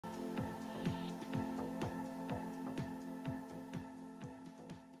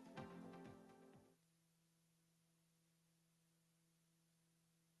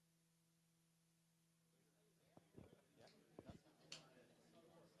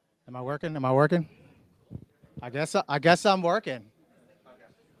Am I working? Am I working? I guess I'm working.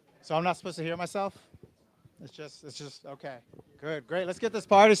 So I'm not supposed to hear myself? It's just okay. Good, great. Let's get this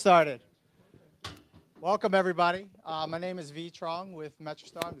party started. Welcome everybody. My name is V Trong with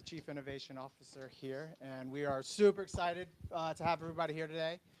MetroStar. I'm the Chief Innovation Officer here, and we are super excited to have everybody here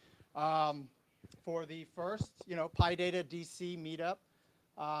today for the first, PyData DC meetup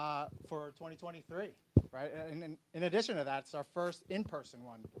for 2023. Right, and in addition to that, it's our first in-person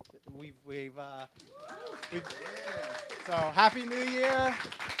one. So happy New Year!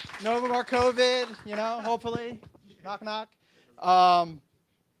 No more COVID, hopefully, knock knock.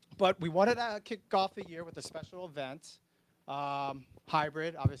 But we wanted to kick off the year with a special event,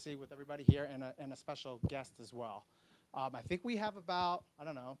 hybrid, obviously, with everybody here, and a special guest as well. I think we have about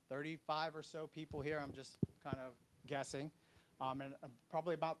 35 or so people here. I'm just kind of guessing. And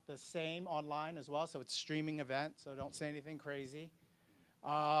probably about the same online as well. So it's a streaming event, so don't say anything crazy.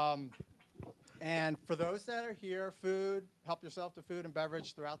 And for those that are here, help yourself to food and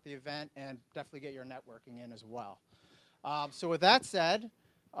beverage throughout the event, and definitely get your networking in as well. So with that said,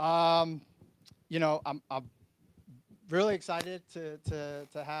 I'm really excited to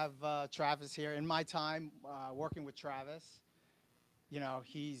have Travis here. In my time working with Travis,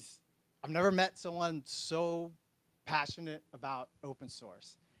 I've never met someone so passionate about open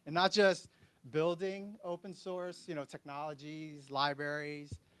source, and not just building open source, technologies,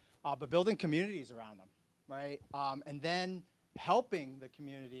 libraries, but building communities around them, right? And then helping the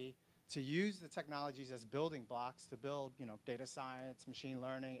community to use the technologies as building blocks to build, data science, machine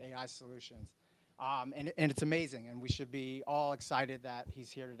learning, AI solutions. And it's amazing, and we should be all excited that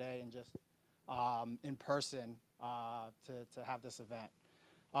he's here today and just in person to have this event.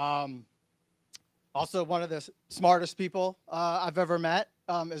 Also, one of the smartest people I've ever met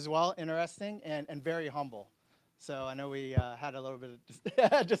as well, interesting, and very humble. So I know we had a little bit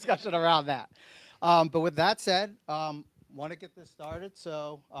of discussion around that. But with that said, want to get this started.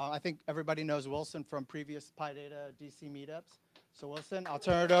 So I think everybody knows Wilson from previous PyData DC meetups. So Wilson, I'll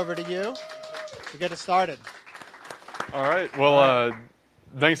turn it over to you to get it started. All right. Well,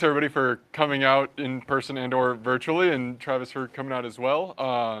 thanks everybody for coming out in person and or virtually, and Travis for coming out as well.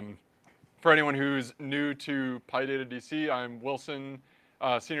 For anyone who's new to PyData DC, I'm Wilson,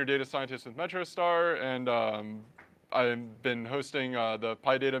 Senior Data Scientist with MetroStar, and I've been hosting the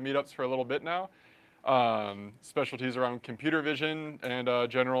PyData meetups for a little bit now. Specialties around computer vision and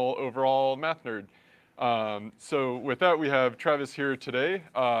general overall math nerd. So with that, we have Travis here today.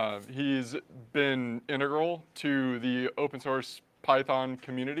 He's been integral to the open source Python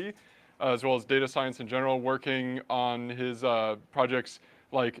community, as well as data science in general, working on his projects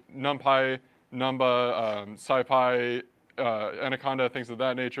like NumPy, Numba, SciPy, Anaconda, things of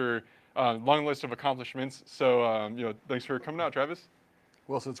that nature. Long list of accomplishments. So, thanks for coming out, Travis.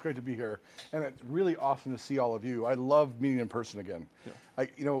 Wilson, it's great to be here, and it's really awesome to see all of you. I love meeting in person again.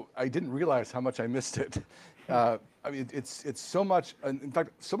 Yeah. I didn't realize how much I missed it. It's so much. In fact,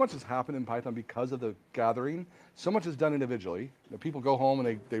 so much has happened in Python because of the gathering. So much is done individually. People go home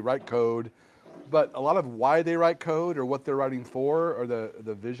and they write code. But a lot of why they write code or what they're writing for or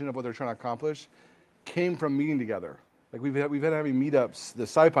the vision of what they're trying to accomplish came from meeting together. Like we've been having meetups. The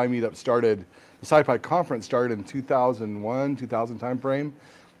SciPy meetup started, the SciPy conference started in 2001, 2000 timeframe.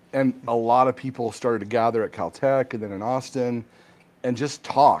 And a lot of people started to gather at Caltech and then in Austin and just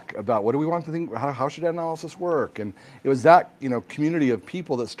talk about what do we want to think, how should analysis work? And it was that community of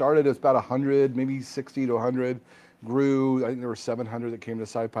people that started as about 100, maybe 60 to 100, grew. I think there were 700 that came to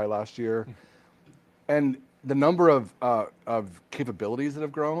SciPy last year. And the number of capabilities that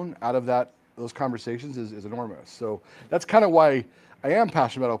have grown out of those conversations is enormous. So that's kind of why I am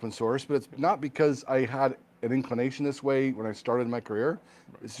passionate about open source, but it's not because I had an inclination this way when I started my career.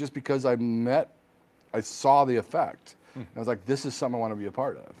 It's just because I saw the effect. And I was like, this is something I want to be a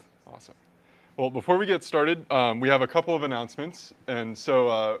part of. Awesome. Well, before we get started, we have a couple of announcements. And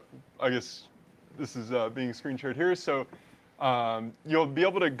so I guess this is being screen shared here. So you'll be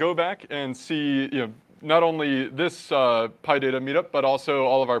able to go back and see, not only this PyData meetup, but also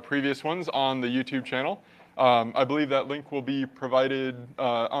all of our previous ones on the YouTube channel. I believe that link will be provided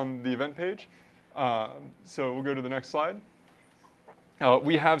on the event page. So we'll go to the next slide.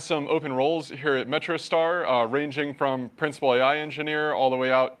 We have some open roles here at MetroStar, ranging from principal AI engineer all the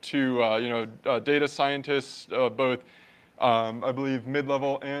way out to data scientists, both I believe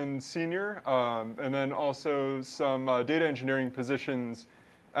mid-level and senior, and then also some data engineering positions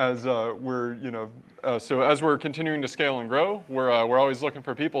as we're so as we're continuing to scale and grow. We're always looking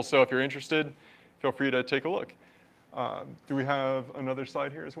for people. So if you're interested, feel free to take a look. Do we have another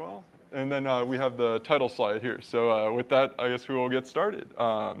slide here as well? and then we have the title slide here. So with that, I guess we will get started.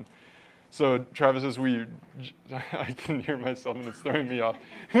 So Travis, I can hear myself and it's throwing me off.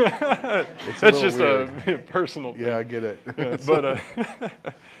 It's just a personal thing. Yeah, I get it. Yeah, but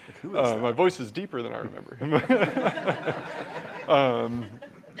my voice is deeper than I remember.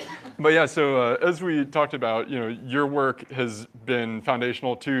 But yeah, so as we talked about, your work has been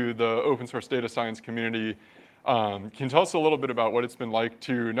foundational to the open source data science community. Can you tell us a little bit about what it's been like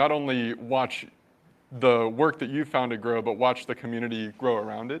to not only watch the work that you found to grow, but watch the community grow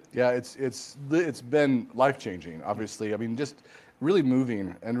around it? Yeah, it's been life-changing, obviously. I mean, just really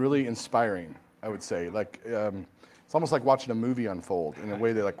moving and really inspiring, I would say. Like, it's almost like watching a movie unfold in a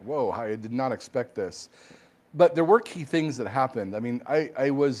way they're like, whoa, I did not expect this. But there were key things that happened. I mean,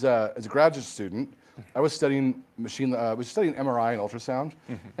 I was, as a graduate student, I was studying MRI and ultrasound,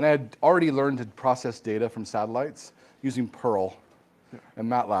 and I had already learned to process data from satellites using Perl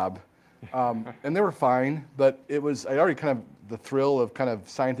and MATLAB. And they were fine, but I'd already kind of, the thrill of kind of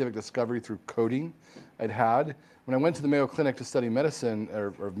scientific discovery through coding I'd had. When I went to the Mayo Clinic to study medicine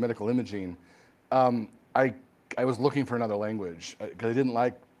or medical imaging, I was looking for another language because I didn't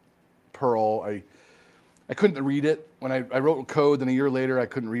like Perl. I couldn't read it. When I wrote code, then a year later I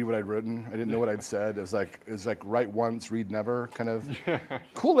couldn't read what I'd written. I didn't know what I'd said. It was like write once, read never, kind of.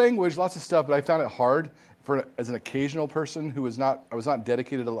 Cool language, lots of stuff, but I found it hard as an occasional person who was not, I was not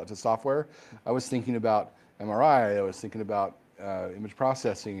dedicated a lot to software. I was thinking about MRI, I was thinking about image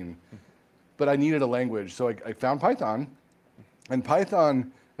processing, but I needed a language. So I found Python, and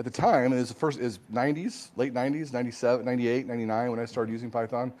Python at the time is 90s, late 90s, 97, 98, 99 when I started using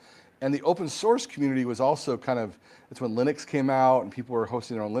Python. And the open source community was also that's when Linux came out and people were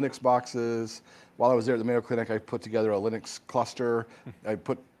hosting their own Linux boxes. While I was there at the Mayo Clinic, I put together a Linux cluster. I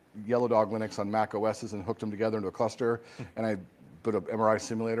put Yellow Dog Linux on Mac OSs and hooked them together into a cluster. And I put an MRI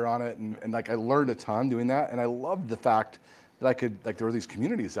simulator on it. And like I learned a ton doing that. And I loved the fact that there were these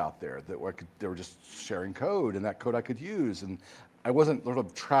communities out there they were just sharing code, and that code I could use. And I wasn't sort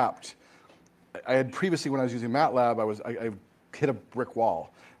of trapped. I had previously, when I was using MATLAB, I hit a brick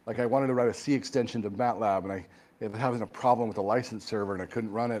wall. Like I wanted to write a C extension to MATLAB, and I was having a problem with the license server, and I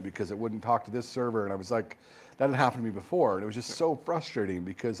couldn't run it because it wouldn't talk to this server. And I was like, that had happened to me before, and it was just so frustrating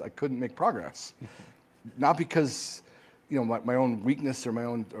because I couldn't make progress. Not because my own weakness or my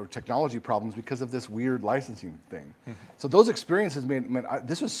own technology problems, because of this weird licensing thing. So those experiences meant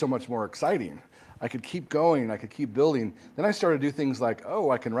this was so much more exciting. I could keep going, I could keep building. Then I started to do things like,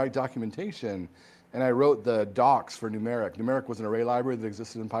 I can write documentation. And I wrote the docs for numeric. Numeric was an array library that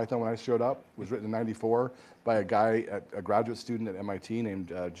existed in Python when I showed up. It was written in '94 by a graduate student at MIT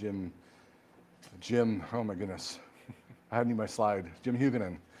named Jim, oh my goodness. I hadn't even my slide. Jim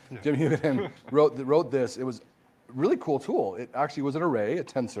Huguenin. Yeah. Jim Huguenin wrote this. It was a really cool tool. It actually was an array, a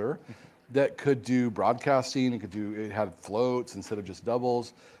tensor, that could do broadcasting. It had floats instead of just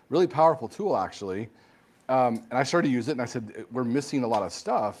doubles. Really powerful tool, actually. And I started to use it, and I said, we're missing a lot of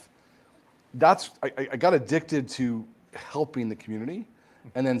stuff. I got addicted to helping the community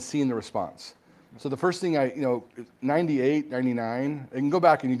and then seeing the response. So the first thing 98, 99, you can go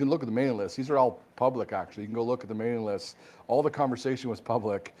back and you can look at the mailing list. These are all public, actually. You can go look at the mailing list. All the conversation was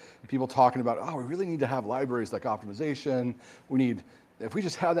public. People talking about, we really need to have libraries like optimization. If we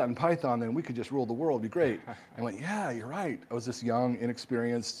just had that in Python, then we could just rule the world, it'd be great. I went, yeah, you're right. I was this young,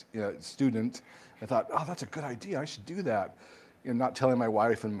 inexperienced student. I thought, that's a good idea. I should do that. Not telling my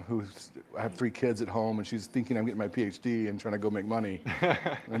wife, I have 3 kids at home, and she's thinking I'm getting my PhD and trying to go make money.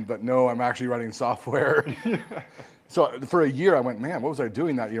 But no, I'm actually writing software. So for a year, I went, man, what was I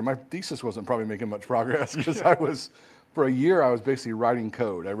doing that year? My thesis wasn't probably making much progress because for a year, I was basically writing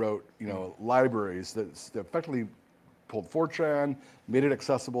code. I wrote, libraries that effectively pulled Fortran, made it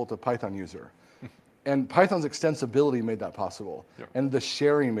accessible to Python user. And Python's extensibility made that possible. Yep. And the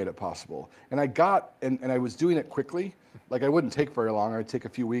sharing made it possible. And I was doing it quickly. Like I wouldn't take very long. I'd take a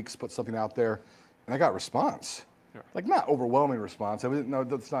few weeks, put something out there, and I got response. Yeah. Like not overwhelming response.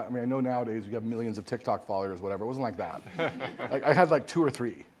 That's not, I know nowadays we have millions of TikTok followers, whatever. It wasn't like that. Like I had like 2 or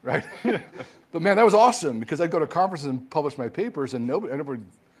 3, right? But man, that was awesome because I'd go to conferences and publish my papers and nobody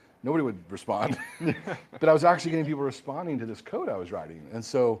would respond. But I was actually getting people responding to this code I was writing. And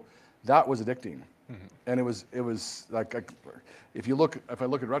so that was addicting. And it was like, if I look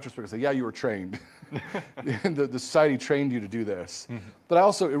at retrospect, I say, yeah, you were trained. the society trained you to do this. But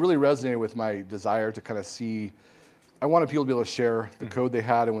it really resonated with my desire to kind of see, I wanted people to be able to share the code they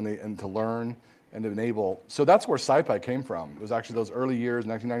had and to learn and to enable. So that's where SciPy came from. It was actually those early years,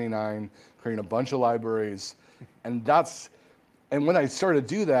 1999, creating a bunch of libraries. And when I started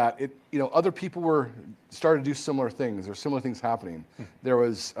to do that, other people started to do similar things. There were similar things happening. There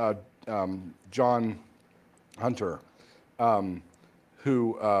was John Hunter,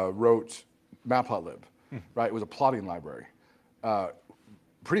 who wrote Matplotlib, right? It was a plotting library.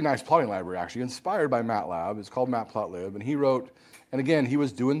 Pretty nice plotting library, actually, inspired by MATLAB. It's called Matplotlib. And he wrote, and again, he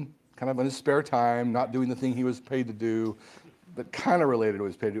was doing kind of in his spare time, not doing the thing he was paid to do, but kind of related to what he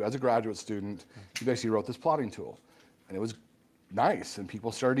was paid to do. As a graduate student, he basically wrote this plotting tool. And it was nice, and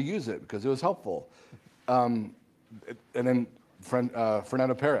people started to use it because it was helpful. And then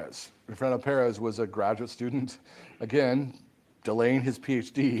Fernando Perez. Fernando Perez was a graduate student, again, delaying his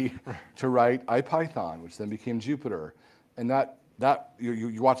PhD to write IPython, which then became Jupyter. And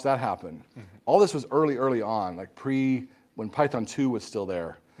you watch that happen. All this was early on, like when Python 2 was still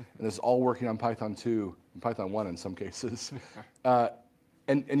there. And this is all working on Python 2, and Python 1 in some cases.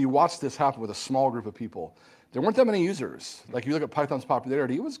 And you watch this happen with a small group of people. There weren't that many users. Like you look at Python's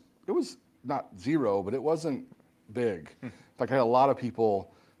popularity, it was not zero, but it wasn't big. In fact, I had a lot of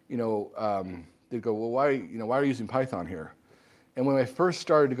people, they'd go, well, why are you using Python here? And when I first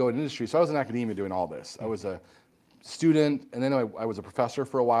started to go into industry, so I was in academia doing all this. I was a student, and then I was a professor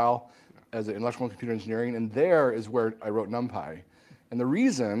for a while as an electrical and computer engineering, and there is where I wrote NumPy. And the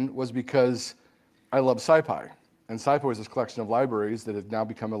reason was because I loved SciPy. And SciPy was this collection of libraries that had now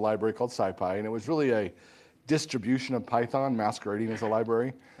become a library called SciPy, and it was really a distribution of Python masquerading as a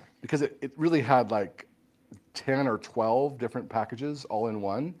library, because it really had like 10 or 12 different packages all in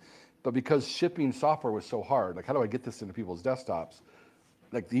one. But because shipping software was so hard, like how do I get this into people's desktops?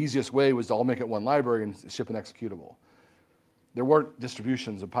 Like the easiest way was to all make it one library and ship an executable. There weren't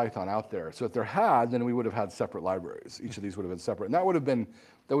distributions of Python out there. So if there had, then we would have had separate libraries. Each of these would have been separate. And that would have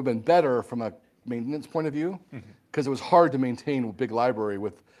been better from a maintenance point of view, because it was hard to maintain a big library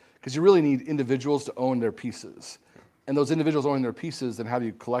because you really need individuals to own their pieces. And those individuals owning their pieces, then how do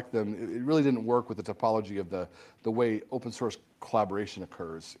you collect them? It really didn't work with the topology of the way open source collaboration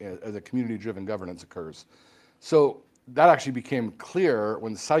occurs, as a community-driven governance occurs. So that actually became clear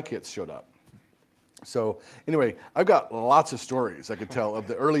when scikits showed up. So anyway, I've got lots of stories I could tell of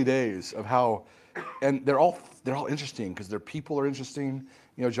the early days of how, and they're all interesting because their people are interesting.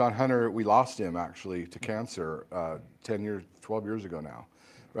 John Hunter, we lost him actually to cancer 12 years ago now.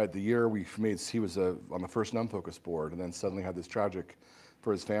 Right, the year he was on the first NumFOCUS board, and then suddenly had this tragic,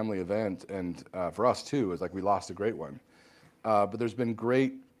 for his family, event, and for us too, it was like we lost a great one. But there's been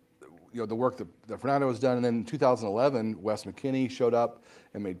great, the work that Fernando has done, and then in 2011, Wes McKinney showed up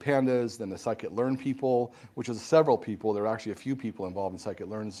and made pandas. Then the scikit-learn people, which was several people. There were actually a few people involved in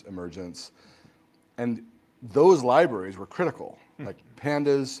scikit-learn's emergence, and those libraries were critical. Like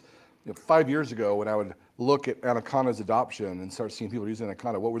pandas, 5 years ago, when I would look at Anaconda's adoption and start seeing people using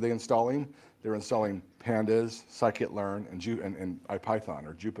Anaconda, what were they installing? They were installing pandas, scikit-learn, and IPython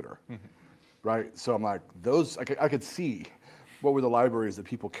or Jupyter, right? So I'm like, I could see what were the libraries that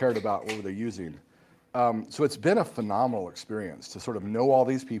people cared about, what were they using. So it's been a phenomenal experience to sort of know all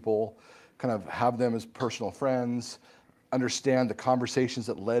these people, kind of have them as personal friends, understand the conversations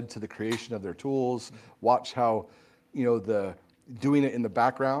that led to the creation of their tools, watch how, doing it in the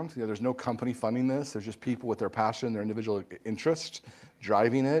background. There's no company funding this. There's just people with their passion, their individual interest,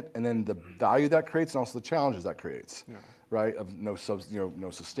 driving it, and then the value that creates, and also the challenges that creates, right? Of no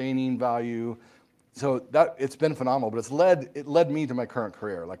sustaining value. So it's been phenomenal, but it led me to my current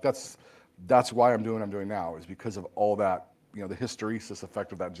career. Like that's why I'm doing what I'm doing now, is because of all that, the hysteresis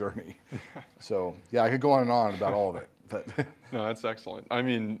effect of that journey. So yeah, I could go on and on about all of it. But no, that's excellent. I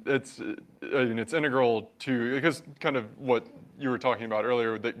mean, it's integral to, because kind of what you were talking about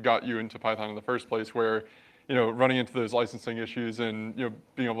earlier that got you into Python in the first place, where, running into those licensing issues and,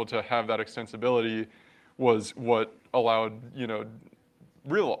 being able to have that extensibility was what allowed,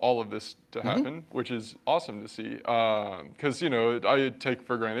 all of this to happen, which is awesome to see. Because, I take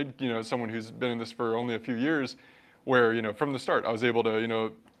for granted, someone who's been in this for only a few years, where, from the start, I was able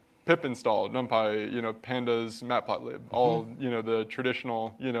to, pip install, NumPy, pandas, Matplotlib, all, the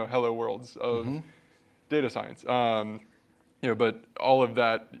traditional, hello worlds of data science. But all of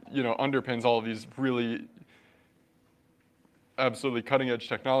that, underpins all of these really absolutely cutting edge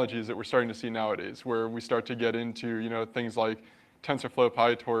technologies that we're starting to see nowadays, where we start to get into, things like TensorFlow,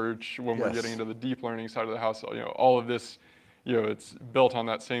 PyTorch, when we're getting into the deep learning side of the house, all of this, it's built on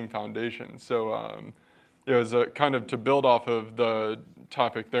that same foundation. So, it was a kind of to build off of the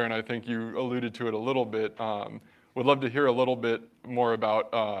topic there, and I think you alluded to it a little bit. Would love to hear a little bit more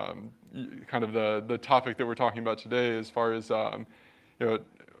about kind of the topic that we're talking about today, as far as how,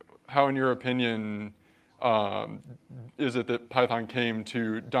 in your opinion, is it that Python came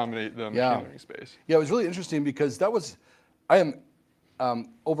to dominate the machine learning space? Yeah, it was really interesting because I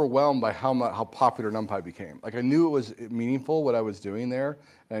overwhelmed by how popular NumPy became. Like I knew it was meaningful what I was doing there,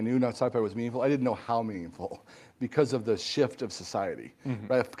 and I knew SciPy was meaningful. I didn't know how meaningful because of the shift of society,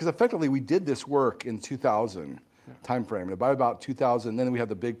 right? Because effectively we did this work in 2000 timeframe, and by about 2000, then we had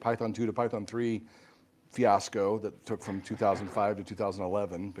the big Python 2 to Python 3 fiasco that took from 2005 to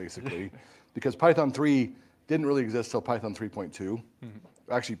 2011, basically, because Python 3 didn't really exist till Python 3.2.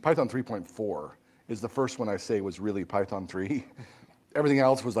 Actually, Python 3.4 is the first one I say was really Python 3. Everything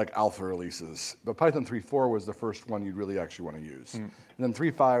else was like alpha releases. But Python 3.4 was the first one you'd really actually want to use. And then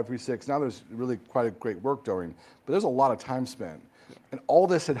 3.5, 3.6, now there's really quite a great work going, but there's a lot of time spent. And all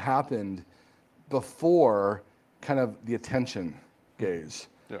this had happened before kind of the attention gaze,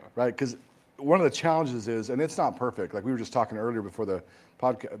 right? Because one of the challenges is, and it's not perfect, like we were just talking earlier before the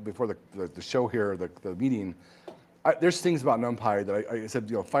podcast, before the show here, the meeting, there's things about NumPy that I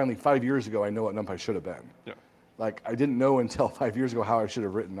said, finally 5 years ago, I know what NumPy should have been. Like I didn't know until 5 years ago how I should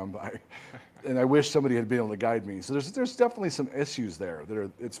have written NumPy. And I wish somebody had been able to guide me. So there's definitely some issues there that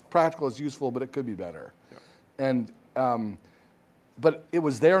are, it's practical, it's useful, but it could be better. And, but it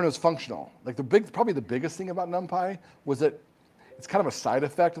was there and it was functional. Like probably the biggest thing about NumPy was that it's kind of a side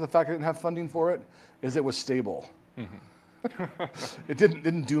effect of the fact I didn't have funding for it, is it was stable. It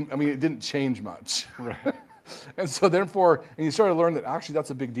didn't change much. And so therefore, and you started to learn that actually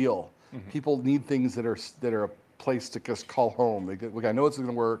that's a big deal. People need things that are a place to just call home. Like I know it's going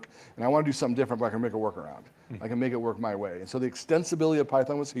to work, and I want to do something different, but I can make it work around. I can make it work my way. And so the extensibility of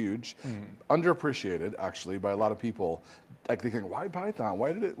Python was huge, underappreciated actually by a lot of people. Like they think, why Python?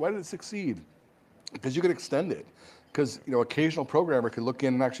 Why did it succeed? Because you could extend it. Because occasional programmer could look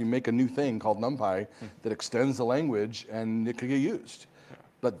in and actually make a new thing called NumPy that extends the language, and it could get used.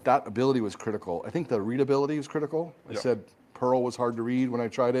 But that ability was critical. I think the readability was critical. I said Perl was hard to read when I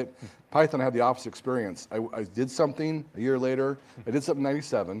tried it. Python had the opposite experience. I did something a year later. I did something in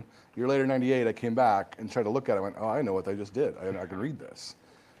 97. A year later, 98, I came back and tried to look at it. I went, oh, I know what I just did. I can read this.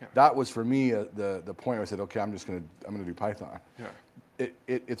 That was for me the point where I said, okay, I'm gonna do Python.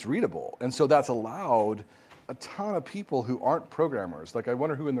 It's readable, and so that's allowed a ton of people who aren't programmers. Like I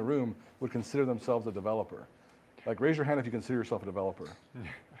wonder who in the room would consider themselves a developer. Like raise your hand if you consider yourself a developer.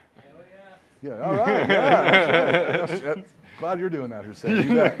 Yeah, all right. Yeah, glad you're doing that, Hussein.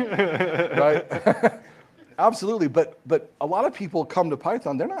 You bet. Right? Absolutely. But a lot of people come to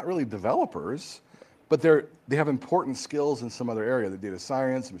Python. They're not really developers, but they have important skills in some other area, the data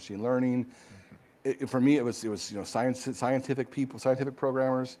science, machine learning. For me, it was scientific people, scientific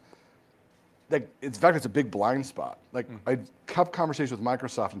programmers. Like, in fact, it's a big blind spot. Like I have conversations with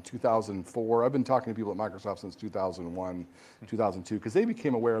Microsoft in 2004. I've been talking to people at Microsoft since 2001, 2002, because they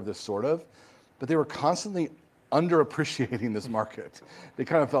became aware of this sort of, but they were constantly underappreciating this market. They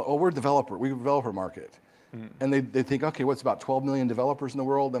kind of felt, oh, we're a developer market. And they think, okay, what's about 12 million developers in the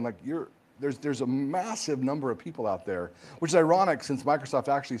world? And like, there's a massive number of people out there, which is ironic since Microsoft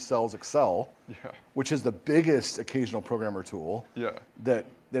actually sells Excel, which is the biggest occasional programmer tool that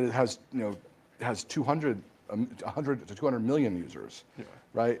it has, has 100 to 200 million users,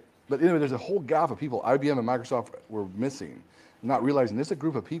 right? But anyway, there's a whole gap of people IBM and Microsoft were missing, not realizing there's a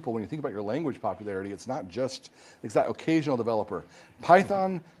group of people. When you think about your language popularity, it's that occasional developer.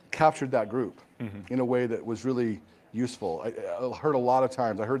 Python captured that group in a way that was really useful. I heard a lot of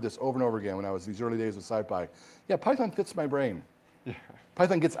times, I heard this over and over again when I was these early days with SciPy. Yeah, Python fits my brain.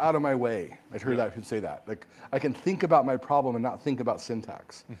 Python gets out of my way. I'd heard that people say that. Like, I can think about my problem and not think about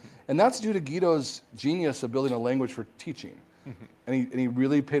syntax. And that's due to Guido's genius of building a language for teaching. And he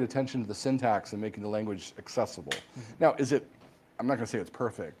really paid attention to the syntax and making the language accessible. Now, I'm not going to say it's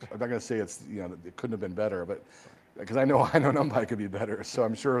perfect. I'm not going to say it couldn't have been better, but because I know NumPy could be better, so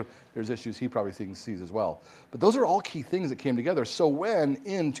I'm sure there's issues he probably sees as well. But those are all key things that came together. So when,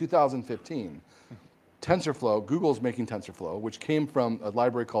 in 2015, TensorFlow, Google's making TensorFlow, which came from a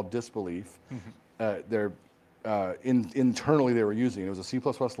library called Disbelief. Internally they were using it. It was a C++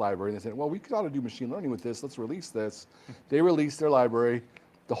 library, and they said, well, we ought to do machine learning with this. Let's release this. They released their library.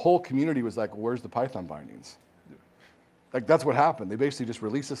 The whole community was like, well, where's the Python bindings? Like, that's what happened. They basically just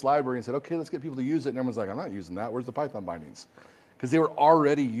released this library and said, okay, let's get people to use it. And everyone's like, I'm not using that. Where's the Python bindings? Because they were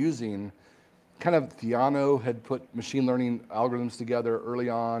already using, kind of, Theano had put machine learning algorithms together early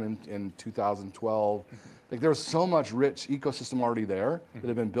on in 2012. Like, there was so much rich ecosystem already there that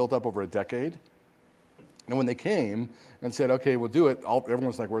had been built up over a decade. And when they came and said, okay, we'll do it, everyone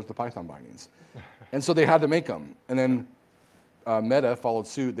was like, where's the Python bindings? And so they had to make them. And then Meta followed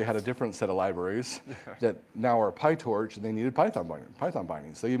suit. They had a different set of libraries that now are PyTorch, and they needed Python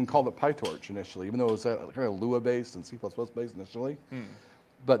bindings. They even called it PyTorch initially, even though it was kind of Lua based and C++ based initially.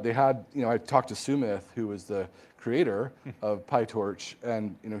 but they had, I talked to Sumith, who was the creator of PyTorch,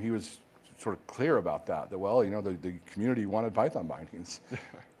 and he was sort of clear about that, well, the community wanted Python bindings.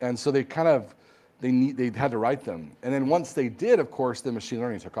 And so they kind of, they had to write them. And then once they did, of course, the machine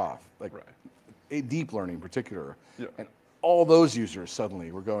learning took off, like deep learning in particular. Yeah. And all those users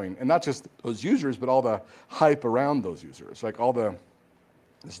suddenly were going, and not just those users, but all the hype around those users, like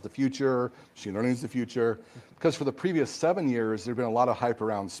this is the future, machine learning is the future. Because for the previous 7 years, there's been a lot of hype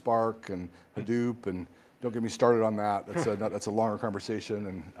around Spark and Hadoop, and don't get me started on that. That's a longer conversation,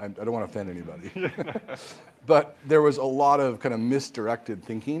 and I don't want to offend anybody. But there was a lot of kind of misdirected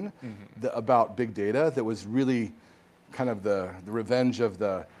thinking about big data that was really kind of the revenge of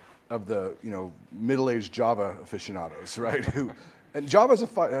the middle-aged Java aficionados, right? And Java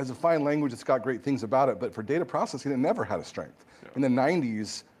has a fine language, it's got great things about it, but for data processing, it never had a strength. In the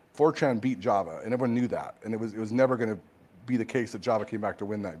 90s, Fortran beat Java, and everyone knew that, and it was never going to be the case that Java came back to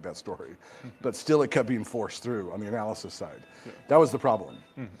win that story. But still, it kept being forced through on the analysis side. That was the problem,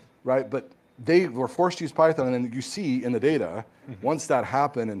 right? But they were forced to use Python, and then you see in the data, once that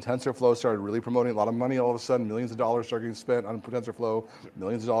happened and TensorFlow started really promoting a lot of money, all of a sudden, millions of dollars started getting spent on TensorFlow,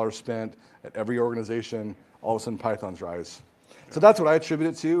 millions of dollars spent at every organization, all of a sudden Python's rise. So that's what I attribute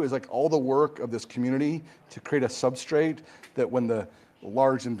it to, is like all the work of this community to create a substrate that when the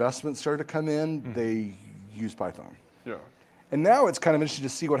large investments started to come in, they use Python. Yeah. And now it's kind of interesting to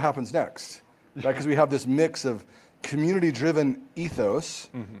see what happens next, right? Because we have this mix of community-driven ethos,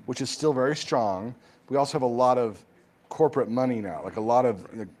 which is still very strong. We also have a lot of corporate money now, like a lot of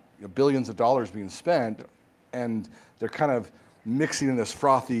billions of dollars being spent, and they're kind of mixing in this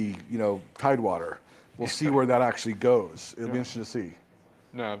frothy, tidewater. We'll see where that actually goes. It'll be interesting to see.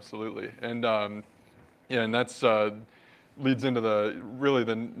 No, absolutely. And and that's leads into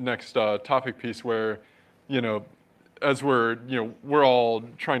the next topic piece where, as we're all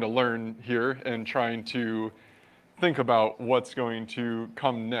trying to learn here and trying to think about what's going to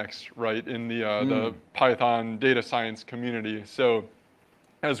come next, right, in the Python data science community. So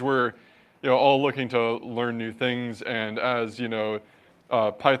as we're all looking to learn new things, and as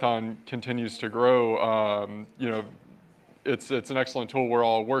Python continues to grow, it's an excellent tool. We're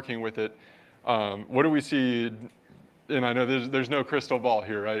all working with it. What do we see? And I know there's no crystal ball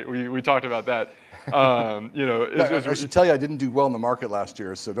here, right? We talked about that. I should tell you, I didn't do well in the market last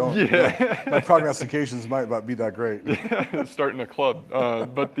year, so don't. Yeah. My prognostications might not be that great. Starting a club,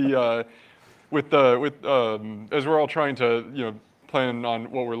 but as we're all trying to plan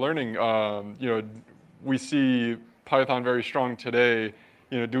on what we're learning, we see Python very strong today.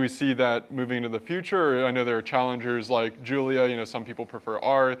 Do we see that moving into the future? I know there are challengers like Julia. Some people prefer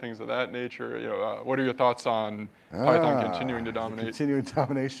R, things of that nature. What are your thoughts on Python continuing to dominate? Continuing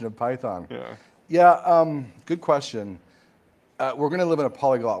domination of Python. Yeah. Yeah. Good question. We're going to live in a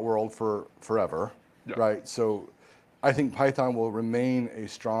polyglot world forever, right? So, I think Python will remain a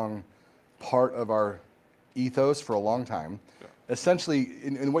strong part of our ethos for a long time. Yeah. Essentially,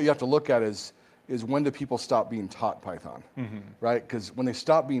 and what you have to look at is when do people stop being taught Python, right? Because when they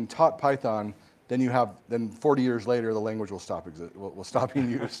stop being taught Python, then 40 years later, the language will stop being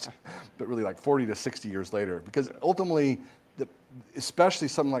used, but really like 40 to 60 years later. Because ultimately, especially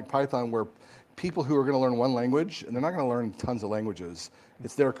something like Python, where people who are going to learn one language, and they're not going to learn tons of languages,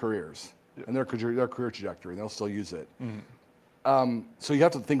 it's their careers and their career trajectory, and they'll still use it. So you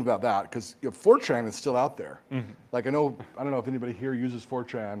have to think about that, because Fortran is still out there. Like I don't know if anybody here uses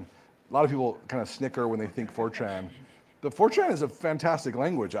Fortran. A lot of people kind of snicker when they think Fortran. But Fortran is a fantastic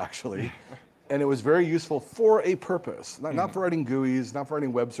language, actually. And it was very useful for a purpose. Not for writing GUIs, not for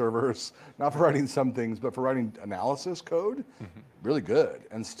writing web servers, not for writing some things, but for writing analysis code. Really good,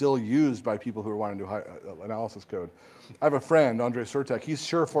 and still used by people who are wanting to do analysis code. I have a friend, Andre Surtek. He's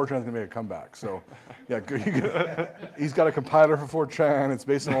sure Fortran's gonna make a comeback. So, yeah, he's got a compiler for Fortran. It's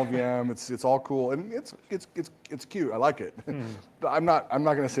based on LVM. It's all cool, and it's cute. I like it. But I'm not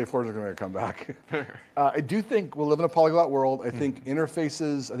gonna say Fortran's gonna make a comeback. I do think we'll live in a polyglot world. I think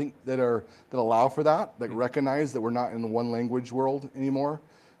interfaces, that allow for that recognize that we're not in the one language world anymore.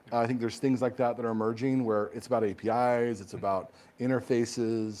 I think there's things like that are emerging where it's about APIs, it's about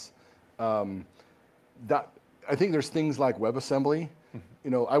interfaces. I think there's things like WebAssembly.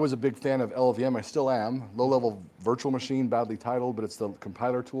 I was a big fan of LLVM, I still am. Low-level virtual machine, badly titled, but it's the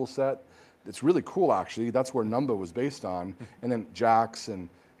compiler tool set. It's really cool, actually. That's where Numba was based on. And then JAX and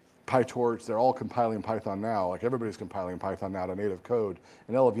PyTorch, they're all compiling Python now. Like everybody's compiling Python now to native code.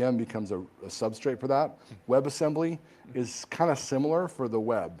 And LLVM becomes a substrate for that. WebAssembly is kind of similar for the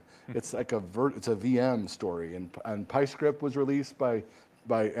web. It's like it's a VM story. And PyScript was released by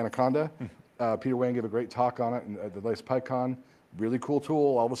Anaconda. Peter Wang gave a great talk on it at the latest PyCon. really cool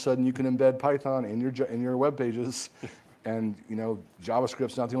tool. All of a sudden, you can embed Python in your web pages, and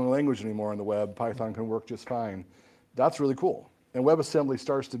JavaScript's not the only language anymore on the web. Python can work just fine. That's really cool. And WebAssembly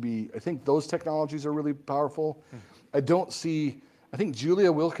starts to be. I think those technologies are really powerful. I think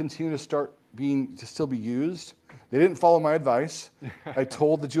Julia will continue to still be used. They didn't follow my advice. I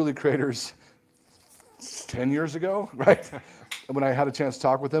told the Julia creators 10 years ago, right? When I had a chance to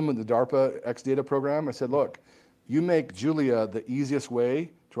talk with them in the DARPA XData program, I said, look, you make Julia the easiest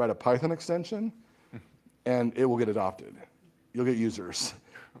way to write a Python extension, and it will get adopted. You'll get users.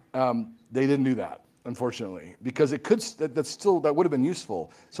 They didn't do that, unfortunately, because that would have been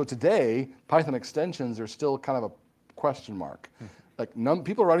useful. So today, Python extensions are still kind of a question mark. Like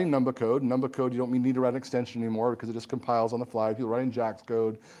people are writing Numba code. Numba code, you don't need to write an extension anymore because it just compiles on the fly. People are writing JAX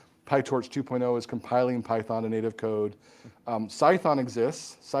code. PyTorch 2.0 is compiling Python to native code. Cython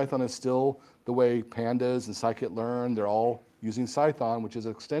exists. Cython is still the way pandas and scikit-learn, they're all using Cython, which is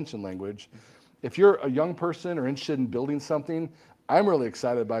an extension language. If you're a young person or interested in building something, I'm really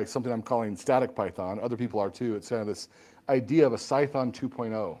excited by something I'm calling static Python. Other people are too. It's kind of this idea of a Cython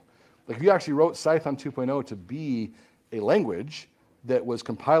 2.0. Like if you actually wrote Cython 2.0 to be a language that was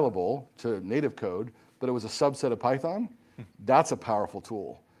compilable to native code, but it was a subset of Python, that's a powerful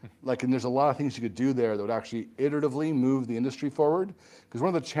tool. And there's a lot of things you could do there that would actually iteratively move the industry forward. Because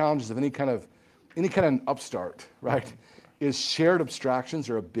one of the challenges of any kind of upstart, right, is shared abstractions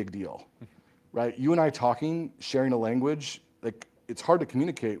are a big deal, right? You and I talking, sharing a language, it's hard to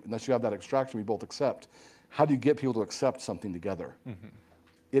communicate unless you have that abstraction we both accept. How do you get people to accept something together?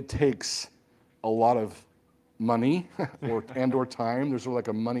 It takes a lot of money or time. There's sort of like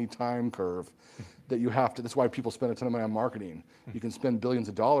a money-time curve that you have to. That's why people spend a ton of money on marketing. You can spend billions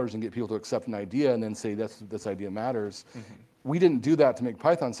of dollars and get people to accept an idea and then say this idea matters. We didn't do that to make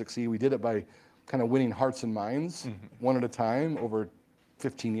Python succeed. We did it by kind of winning hearts and minds one at a time over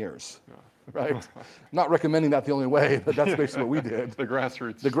 15 years. Right? Not recommending that the only way, but that's basically what we did. The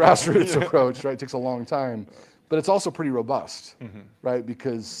grassroots. The grassroots approach, right? It takes a long time, but it's also pretty robust, right?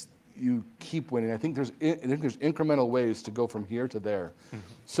 Because you keep winning. I think there's incremental ways to go from here to there.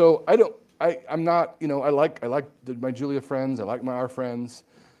 So I'm not, I like my Julia friends. I like our friends.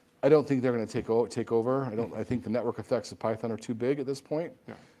 I don't think they're going to take over. I think the network effects of Python are too big at this point.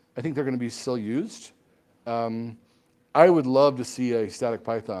 Yeah. I think they're going to be still used. I would love to see a static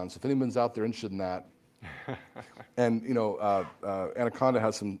Python. So if anyone's out there interested in that, and Anaconda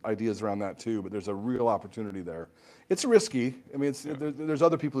has some ideas around that too, but there's a real opportunity there. It's risky. I mean, there's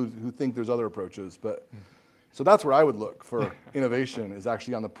other people who think there's other approaches, but so that's where I would look for innovation is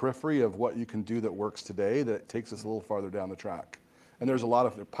actually on the periphery of what you can do that works today that takes us a little farther down the track. And there's a lot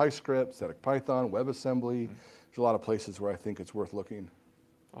of PyScript, static Python, WebAssembly. There's a lot of places where I think it's worth looking.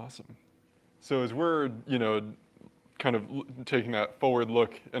 Awesome. So as we're, kind of taking that forward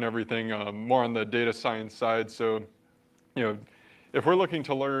look and everything, more on the data science side. So, if we're looking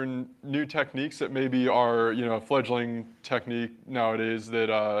to learn new techniques that maybe are, a fledgling technique nowadays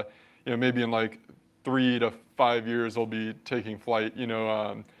that, maybe in like 3 to 5 years will be taking flight,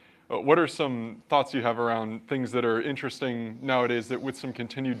 what are some thoughts you have around things that are interesting nowadays that with some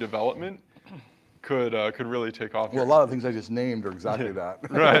continued development could really take off? Well, a lot of things I just named are exactly that.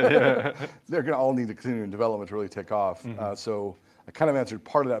 Right, yeah. They're going to all need to continue in development to really take off. So I kind of answered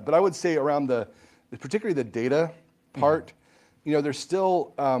part of that. But I would say around particularly the data part, there's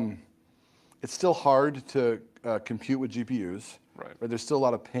still, it's still hard to compute with GPUs. Right. There's still a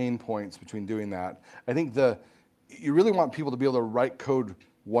lot of pain points between doing that. I think you really want people to be able to write code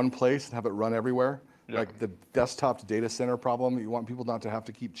one place and have it run everywhere. Yeah. Like the desktop to data center problem, you want people not to have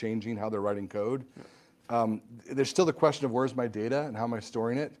to keep changing how they're writing code. Yeah. There's still the question of where's my data and how am I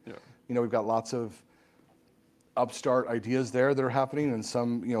storing it? Yeah. We've got lots of upstart ideas there that are happening and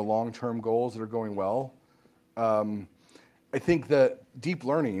some long-term goals that are going well. I think that deep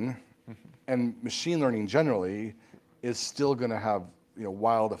learning and machine learning generally is still going to have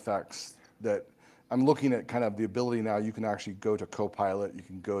wild effects that I'm looking at kind of the ability now you can actually go to Copilot, you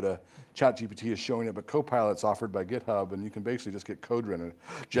can go to ChatGPT is showing it, but Copilot's offered by GitHub and you can basically just get code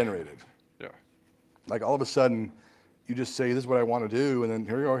generated. Yeah. Like all of a sudden you just say, this is what I want to do, and then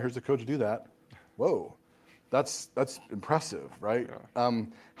here you go, here's the code to do that. Whoa, that's impressive, right? Yeah.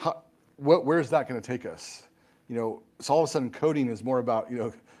 Where's that going to take us? So all of a sudden coding is more about,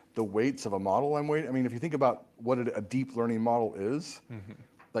 the weights of a model I'm waiting. I mean, if you think about what a deep learning model is,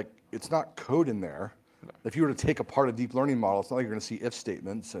 like it's not code in there. No. If you were to take apart a deep learning model, it's not like you're going to see if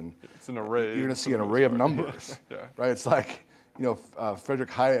statements and it's an array. You're going to see an array of numbers, yeah. Right? It's like, Friedrich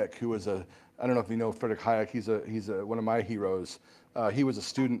Hayek, who was I don't know if you know Friedrich Hayek. He's one of my heroes. He was a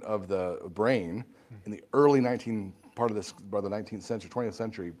student of the brain in the early part part of this by the 19th century, 20th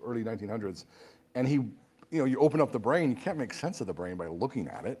century, early 1900s, and he, you open up the brain, you can't make sense of the brain by looking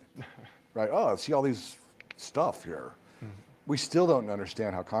at it, right? Oh, I see all these stuff here. We still don't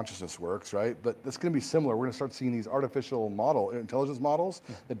understand how consciousness works, right? But it's going to be similar. We're going to start seeing these artificial intelligence models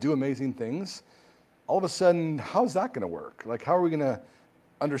that do amazing things. All of a sudden, how's that going to work? Like, how are we going to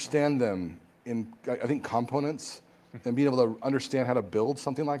understand them in, I think, components and being able to understand how to build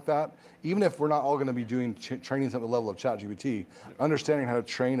something like that? Even if we're not all going to be doing trainings at the level of ChatGPT, understanding how to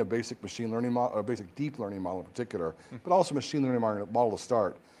train a basic machine learning model, or a basic deep learning model in particular, but also machine learning model to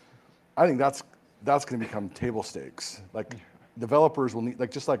start. I think that's going to become table stakes. Like, developers will need, like,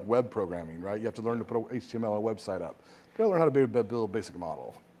 just like web programming, right? You have to learn to put HTML on a website up. You got to learn how to build a basic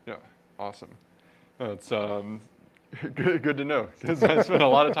model. Yeah, awesome. That's good to know, because I spent a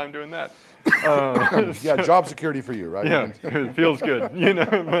lot of time doing that. Yeah, job security for you, right? Yeah, it feels good,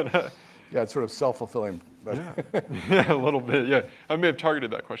 but yeah, it's sort of self-fulfilling. yeah, a little bit. Yeah, I may have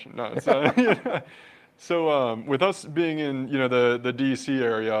targeted that question. No, it's, so with us being in the DC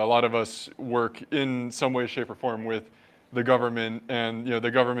area, a lot of us work in some way, shape, or form with the government, and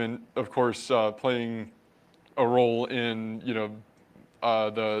the government, of course, playing a role in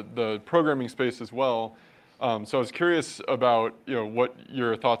the programming space as well. So I was curious about what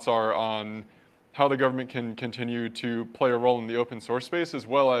your thoughts are on how the government can continue to play a role in the open source space, as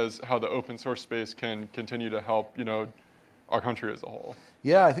well as how the open source space can continue to help our country as a whole.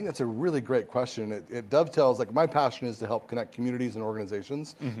 Yeah, I think that's a really great question. It dovetails, like, my passion is to help connect communities and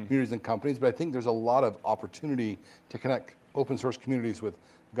organizations, communities and companies, but I think there's a lot of opportunity to connect open source communities with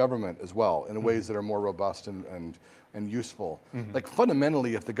government as well in ways that are more robust and useful. Like,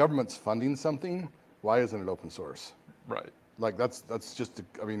 fundamentally, if the government's funding something, why isn't it open source? Right. Like, that's just,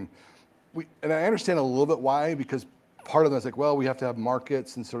 I mean, and I understand a little bit why, because part of them is like, well, we have to have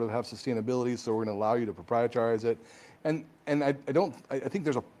markets and sort of have sustainability, so we're going to allow you to proprietarize it. And I think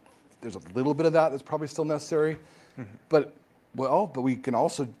there's a little bit of that that's probably still necessary, but we can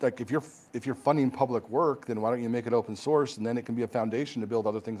also, like, if you're funding public work, then why don't you make it open source, and then it can be a foundation to build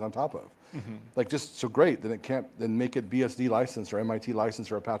other things on top of. Like, just so great, then make it BSD licensed or MIT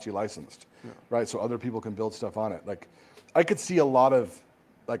licensed or Apache licensed, right? So other people can build stuff on it. Like, I could see a lot of,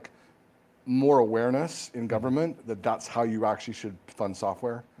 like, more awareness in government that's how you actually should fund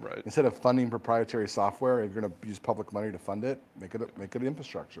software. Right. Instead of funding proprietary software, if you're going to use public money to fund it, make it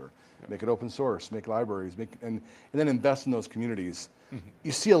infrastructure, make it open source, make libraries, and then invest in those communities.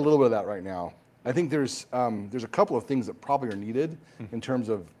 You see a little bit of that right now. I think there's a couple of things that probably are needed in terms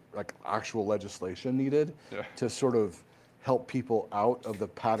of, like, actual legislation needed to sort of help people out of the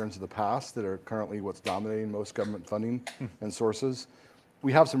patterns of the past that are currently what's dominating most government funding and sources.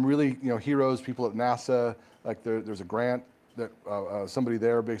 We have some really heroes, people at NASA. Like, there's a grant that somebody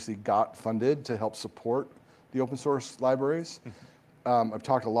there basically got funded to help support the open source libraries. I've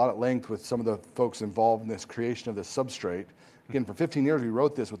talked a lot at length with some of the folks involved in this creation of this substrate. Again, for 15 years we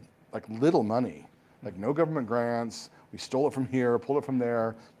wrote this with, like, little money, like, no government grants. We stole it from here, pulled it from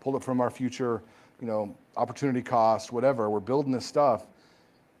there, pulled it from our future, opportunity cost, whatever. We're building this stuff,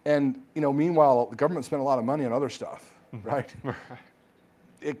 and meanwhile the government spent a lot of money on other stuff, right?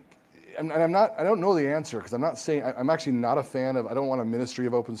 And I don't know the answer, because I'm not saying, I'm actually not a fan of, I don't want a ministry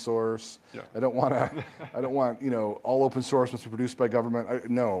of open source. I don't want all open source must be produced by government.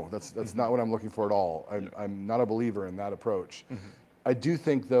 No, that's not what I'm looking for at all. I'm not a believer in that approach. I do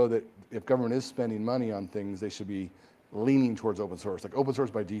think, though, that if government is spending money on things, they should be leaning towards open source, like open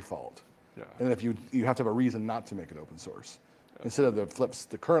source by default. And if you have to have a reason not to make it open source. Instead of the flips,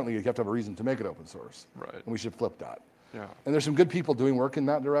 currently you have to have a reason to make it open source. Right. And we should flip that. Yeah. And there's some good people doing work in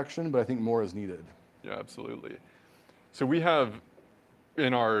that direction, but I think more is needed. Yeah, absolutely. So we have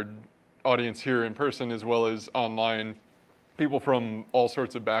in our audience here in person, as well as online, people from all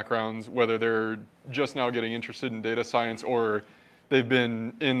sorts of backgrounds, whether they're just now getting interested in data science or they've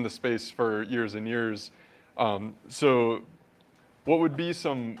been in the space for years and years. So what would be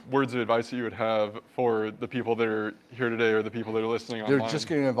some words of advice that you would have for the people that are here today, or the people that are listening online? They're just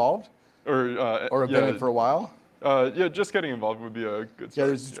getting involved? Or have been in for a while? Yeah, just getting involved would be a good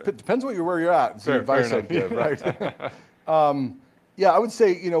start. Depends where you're at. It's the advice I'd give, right? I would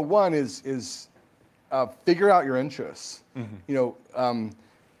say, one is figure out your interests.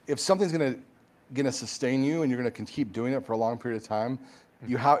 If something's gonna sustain you and you're gonna keep doing it for a long period of time,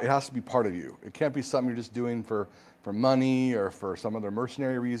 it has to be part of you. It can't be something you're just doing for money or for some other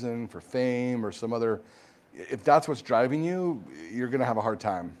mercenary reason, for fame or some other. If that's what's driving you, you're gonna have a hard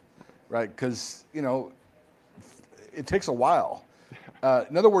time, right? Because it takes a while.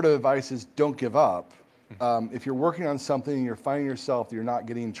 Another word of advice is don't give up. If you're working on something and you're finding yourself that you're not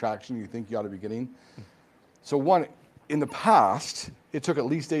getting traction you think you ought to be getting. So one, in the past, it took at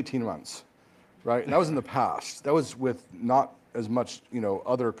least 18 months, right? And that was in the past. That was with not as much,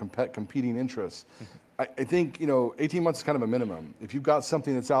 other competing interests. I think, 18 months is kind of a minimum. If you've got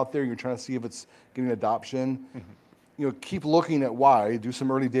something that's out there, you're trying to see if it's getting adoption, keep looking at why, do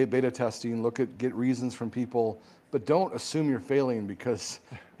some early beta testing, get reasons from people, but don't assume you're failing because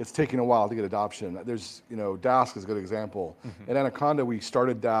it's taking a while to get adoption. There's, Dask is a good example. At Anaconda, we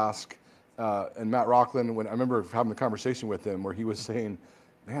started Dask, and Matt Rockland, when I remember having a conversation with him where he was saying,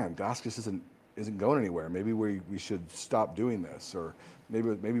 man, Dask just isn't going anywhere. Maybe we should stop doing this, or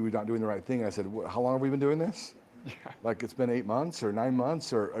maybe we're not doing the right thing. And I said, how long have we been doing this? Yeah. Like it's been 8 months or 9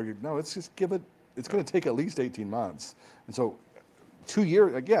 months, or no, let's just give it, it's going to take at least 18 months. And so 2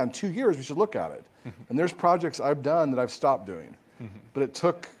 years, again, 2 years, we should look at it. And there's projects I've done that I've stopped doing, but it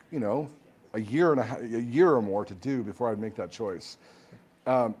took, a year or more to do before I'd make that choice.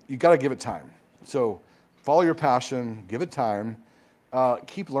 You got to give it time. So follow your passion, give it time,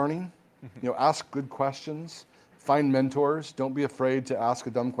 keep learning, ask good questions, find mentors. Don't be afraid to ask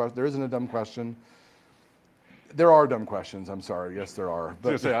a dumb question. There isn't a dumb question. There are dumb questions. I'm sorry. Yes, there are. But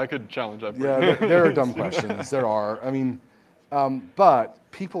I was gonna say, I could challenge that. Yeah, there are dumb questions. There are. I mean, but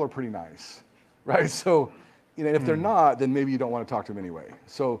people are pretty nice, right? So, if they're not, then maybe you don't want to talk to them anyway.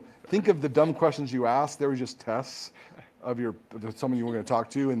 So think of the dumb questions you asked. They were just tests of someone you were going to talk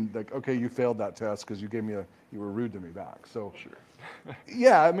to, and like, okay, you failed that test because you were rude to me back. So, sure.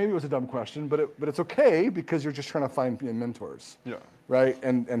 Yeah, maybe it was a dumb question, but it's okay because you're just trying to find mentors. Yeah. Right,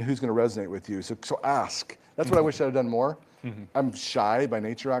 and who's going to resonate with you? So ask. That's what I wish I had done more. I'm shy by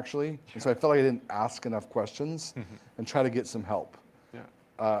nature, actually, and so I felt like I didn't ask enough questions and try to get some help. Yeah.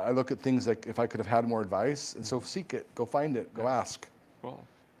 I look at things like if I could have had more advice, and so seek it, go find it, go ask. Well,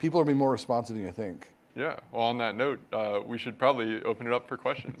 people are being more responsive than you think. Yeah. Well, on that note, we should probably open it up for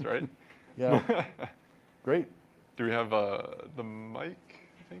questions, right? Yeah. Great. Do we have the mic,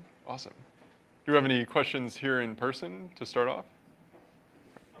 I think? Awesome. Do we have any questions here in person to start off?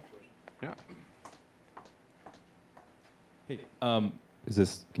 Yeah. Hey, can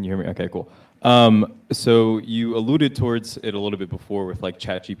you hear me? Okay, cool. So you alluded towards it a little bit before with like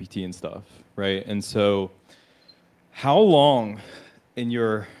ChatGPT and stuff, right? And so how long in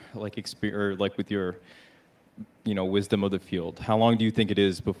your experience, or with your wisdom of the field, how long do you think it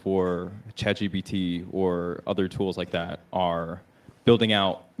is before ChatGPT or other tools like that are building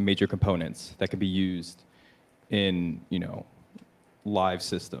out major components that can be used in live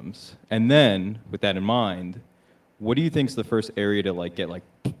systems? And then with that in mind, what do you think is the first area to get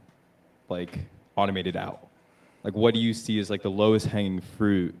automated out? Like, what do you see as the lowest hanging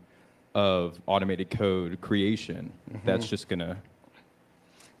fruit of automated code creation that's just gonna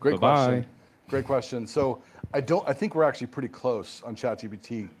Great question. Great question. So I think we're actually pretty close on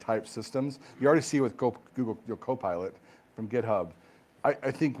ChatGPT type systems. You already see with Google Copilot from GitHub.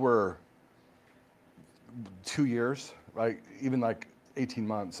 I think we're 2 years, right? Even 18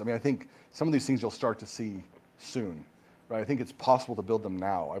 months. I mean, I think some of these things you'll start to see soon, right? I think it's possible to build them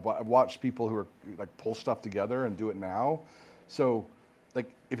now. I've watched people who are pull stuff together and do it now. So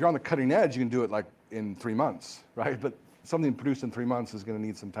if you're on the cutting edge, you can do it in 3 months, right? But something produced in 3 months is going to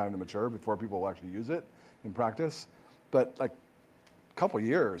need some time to mature before people will actually use it in practice. But a couple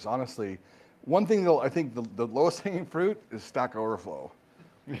years, honestly. One thing though, I think the lowest hanging fruit is Stack Overflow.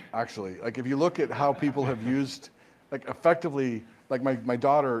 Actually, if you look at how people have used, effectively, my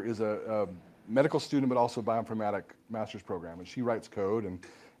daughter is a medical student, but also bioinformatic master's program, and she writes code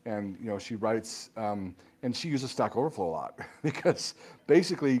and she writes and she uses Stack Overflow a lot because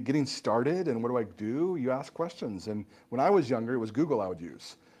basically getting started and what do I do? You ask questions. And when I was younger, it was Google I would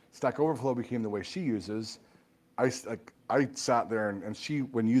use. Stack Overflow became the way she uses. I sat there and she,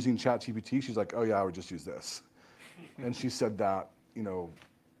 when using ChatGPT, she's like, oh yeah, I would just use this. And she said that,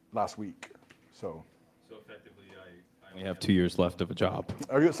 last week. So effectively, I only have 2 years left of a job.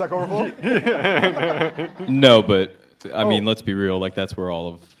 Are you at Stack Overflow? No, but I mean, let's be real. That's where all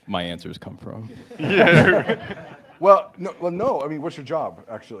of my answers come from. Yeah. Well, no. I mean, what's your job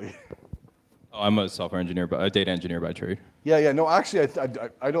actually? Oh, I'm a software engineer, but a data engineer by trade. Yeah. No, actually,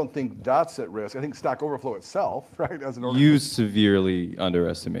 I don't think that's at risk. I think Stack Overflow itself, right, as an organization. You severely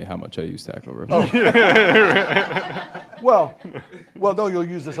underestimate how much I use Stack Overflow. Oh. Well, no, you'll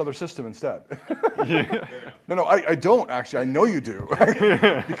use this other system instead. Yeah. No, I don't actually. I know you do,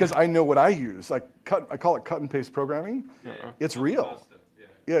 right? Because I know what I use. I call it cut and paste programming. It's real.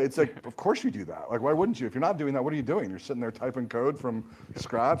 Yeah, it's of course you do that. Why wouldn't you? If you're not doing that, what are you doing? You're sitting there typing code from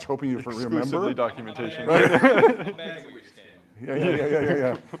scratch, hoping you remember. Exclusively documentation. Right?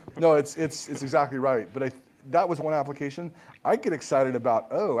 Yeah. No, it's exactly right. But that was one application. I get excited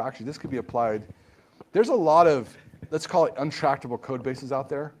about, actually, this could be applied. There's a lot of let's call it untractable code bases out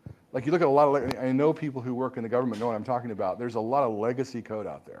there. Like you look at a lot of, I know people who work in the government know what I'm talking about. There's a lot of legacy code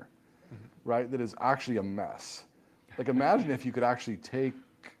out there, right? That is actually a mess. Like imagine if you could actually take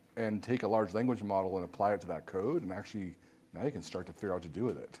a large language model and apply it to that code, and actually now you can start to figure out what to do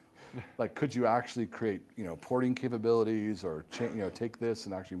with it. Like could you actually create, porting capabilities, or take this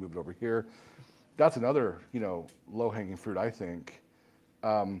and actually move it over here? That's another, low-hanging fruit, I think.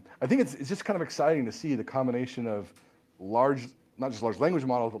 I think it's just kind of exciting to see the combination of not just large language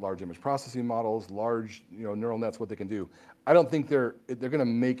models, but large image processing models, large neural nets, what they can do. I don't think they're going to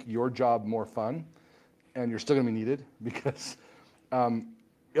make your job more fun, and you're still going to be needed, because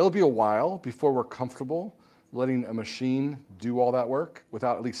it'll be a while before we're comfortable letting a machine do all that work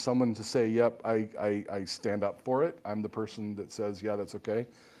without at least someone to say, yep, I stand up for it. I'm the person that says, yeah, that's okay.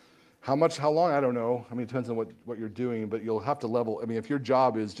 How long, I don't know. I mean, it depends on what you're doing, but you'll have to level. I mean, if your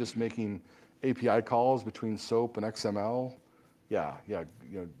job is just making API calls between SOAP and XML, yeah,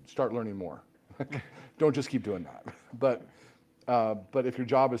 start learning more. Don't just keep doing that. But if your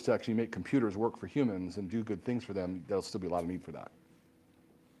job is to actually make computers work for humans and do good things for them, there'll still be a lot of need for that.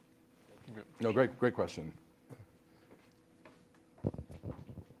 No, great question.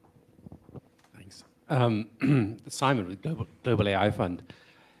 Thanks. Simon with Global AI Fund.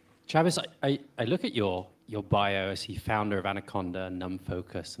 Travis, I look at your bio as the founder of Anaconda,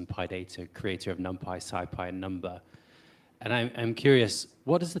 NumFOCUS, and PyData, creator of NumPy, SciPy, and Numba. And I'm curious,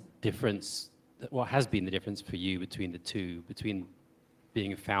 what is the difference, what has been the difference for you between the two, between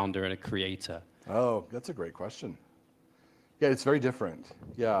being a founder and a creator? Oh, that's a great question. Yeah, it's very different.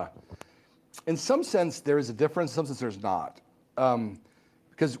 Yeah. In some sense, there is a difference. In some sense, there's not.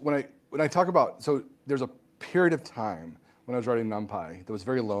 Because when I talk about, so there's a period of time when I was writing NumPy that was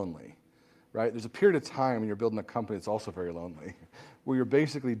very lonely, right? There's a period of time when you're building a company that's also very lonely, where you're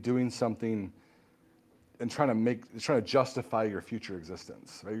basically doing something and trying to justify your future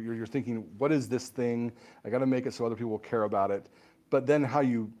existence. Right? You're thinking, what is this thing? I got to make it so other people will care about it. But then how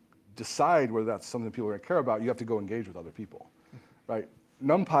you decide whether that's something people are going to care about, you have to go engage with other people, right?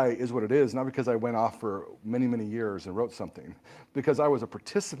 NumPy is what it is, not because I went off for many, many years and wrote something, because I was a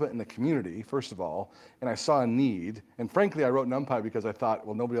participant in the community, first of all, and I saw a need. And frankly, I wrote NumPy because I thought,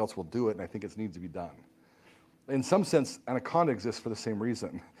 well, nobody else will do it, and I think it needs to be done. In some sense, Anaconda exists for the same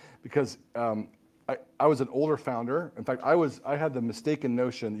reason, because I was an older founder. In fact, I had the mistaken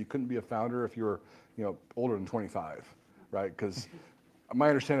notion that you couldn't be a founder if you were older than 25, right? Because my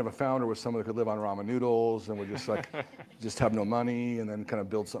understanding of a founder was someone that could live on ramen noodles and would just have no money and then kind of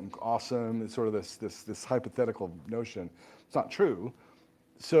build something awesome. It's sort of this hypothetical notion. It's not true.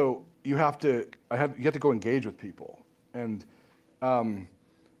 So you have to go engage with people, and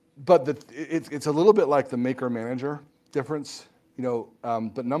but it's a little bit like the maker manager difference, but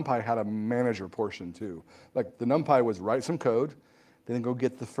NumPy had a manager portion too. Like the NumPy was write some code, then go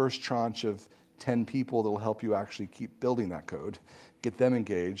get the first tranche of 10 people that will help you actually keep building that code, get them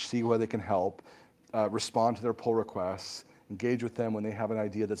engaged, see where they can help, respond to their pull requests, engage with them when they have an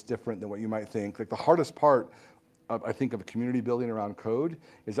idea that's different than what you might think. Like the hardest part, I think, of a community building around code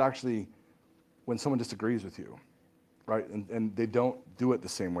is actually when someone disagrees with you, right? And they don't do it the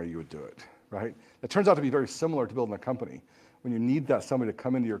same way you would do it, right? It turns out to be very similar to building a company. When you need somebody to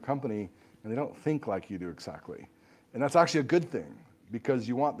come into your company and they don't think like you do exactly. And that's actually a good thing, because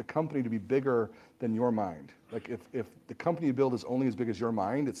you want the company to be bigger than your mind. Like if the company you build is only as big as your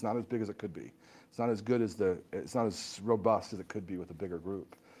mind, it's not as big as it could be. It's not as good as it's not as robust as it could be with a bigger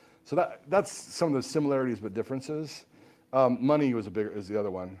group. So that's some of the similarities but differences. Money is the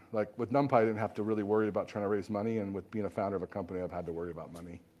other one. Like with NumPy, I didn't have to really worry about trying to raise money, and with being a founder of a company, I've had to worry about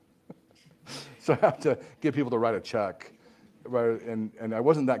money. So I have to get people to write a check, right? And I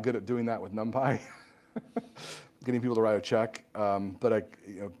wasn't that good at doing that with NumPy. Getting people to write a check, but I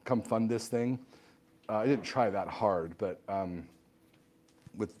come fund this thing. I didn't try that hard, but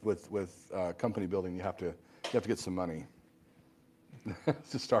with company building, you have to get some money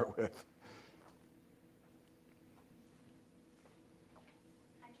to start with.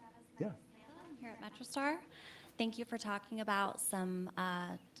 Hi, Travis. Yeah. I'm here at MetroStar. Thank you for talking about some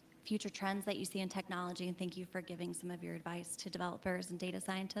future trends that you see in technology, and thank you for giving some of your advice to developers and data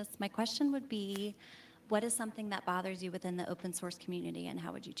scientists. My question would be, what is something that bothers you within the open source community, and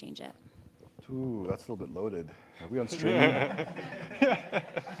how would you change it? Ooh, that's a little bit loaded. Are we on stream?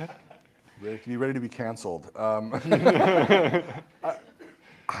 Be ready to be canceled.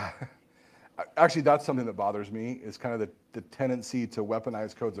 Actually, that's something that bothers me, is kind of the tendency to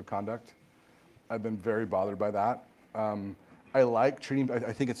weaponize codes of conduct. I've been very bothered by that. I like treating,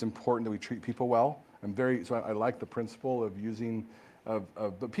 I think it's important that we treat people well. So I like the principle of using,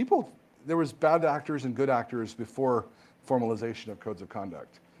 but people, there was bad actors and good actors before formalization of codes of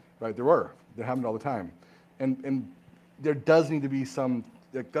conduct, right? That happened all the time. And there does need to be some,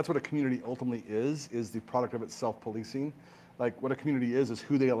 like, that's what a community ultimately is the product of its self-policing. Like, what a community is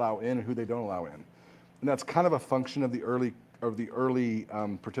who they allow in and who they don't allow in. And that's kind of a function of the early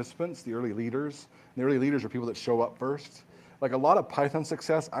participants, the early leaders. And the early leaders are people that show up first. Like, a lot of Python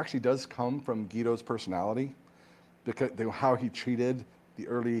success actually does come from Guido's personality, because how he treated the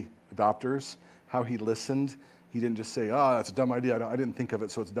early adopters, how he listened. He didn't just say, "Oh, that's a dumb idea. I didn't think of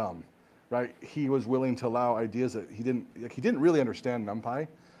it, so it's dumb," right? He was willing to allow ideas that he didn't really understand NumPy,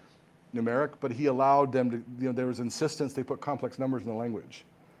 numeric, but he allowed them to. There was insistence. They put complex numbers in the language,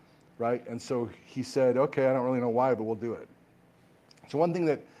 right? And so he said, "Okay, I don't really know why, but we'll do it." So one thing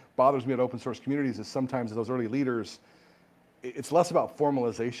that bothers me at open source communities is sometimes those early leaders, it's less about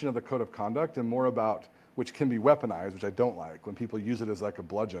formalization of the code of conduct and more about, which can be weaponized, which I don't like, when people use it as like a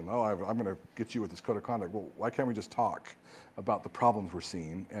bludgeon. Oh, I'm going to get you with this code of conduct. Well, why can't we just talk about the problems we're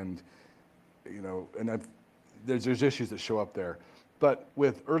seeing? And, there's issues that show up there. But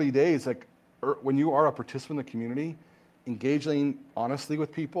with early days, like when you are a participant in the community, engaging honestly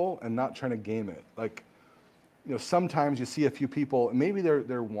with people and not trying to game it. Like, sometimes you see a few people, and maybe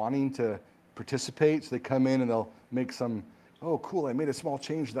they're wanting to participate, so they come in and they'll make some, "Oh, cool, I made a small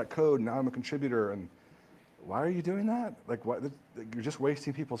change to that code, now I'm a contributor," and why are you doing that? Like, what? You're just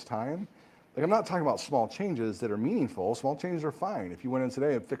wasting people's time. Like, I'm not talking about small changes that are meaningful. Small changes are fine. If you went in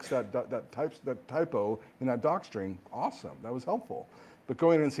today and fixed that typo in that doc string, awesome, that was helpful. But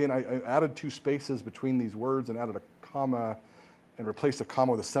going in and saying, I added 2 spaces between these words and added a comma and replaced a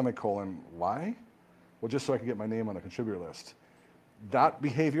comma with a semicolon. Why? Well, just so I can get my name on a contributor list. That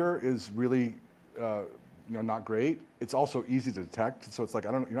behavior is really not great. It's also easy to detect. So it's like,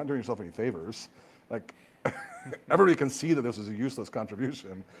 you're not doing yourself any favors. Like, everybody can see that this is a useless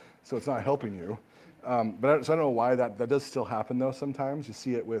contribution, so it's not helping you. So I don't know why that does still happen though. Sometimes you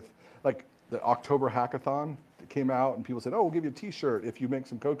see it with, like, the October hackathon that came out, and people said, "Oh, we'll give you a T-shirt if you make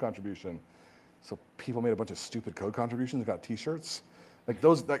some code contribution." So people made a bunch of stupid code contributions and got T-shirts. Like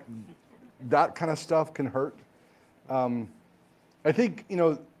those, that kind of stuff can hurt. I think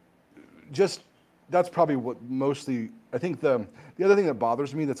just that's probably what mostly. I think the other thing that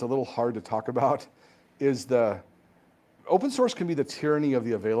bothers me that's a little hard to talk about is the open source can be the tyranny of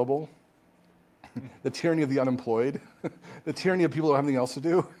the available, the tyranny of the unemployed, the tyranny of people who have nothing else to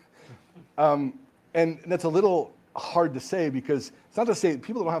do. And that's a little hard to say, because it's not to say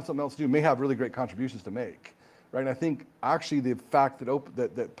people that don't have something else to do may have really great contributions to make, right? And I think actually the fact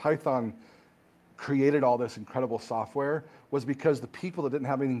that Python created all this incredible software was because the people that didn't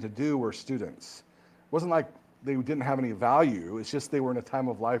have anything to do were students. It wasn't like they didn't have any value. It's just they were in a time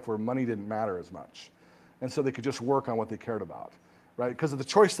of life where money didn't matter as much. And so they could just work on what they cared about, right? Because of the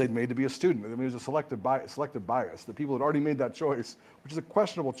choice they'd made to be a student. I mean, it was a selective bias. The people had already made that choice, which is a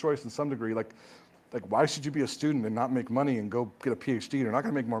questionable choice in some degree. Like why should you be a student and not make money and go get a PhD? You're not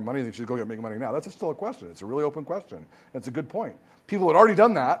going to make more money than you should go make money now. That's still a question. It's a really open question. And it's a good point. People had already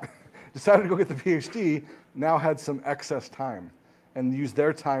done that, decided to go get the PhD, now had some excess time and used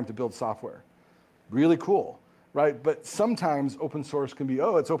their time to build software. Really cool, right? But sometimes open source can be,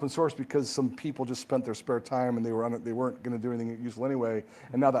 it's open source because some people just spent their spare time and they weren't going to do anything useful anyway.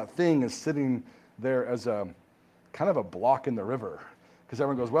 And now that thing is sitting there as a kind of a block in the river. Because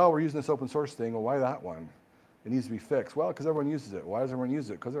everyone goes, well, we're using this open source thing. Well, why that one? It needs to be fixed. Well, because everyone uses it. Why does everyone use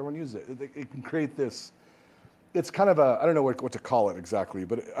it? Because everyone uses it. It can create this, it's kind of I don't know what to call it exactly,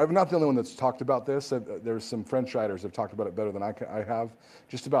 but I'm not the only one that's talked about this. There's some French writers that have talked about it better than I have,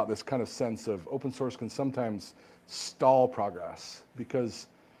 just about this kind of sense of open source can sometimes stall progress because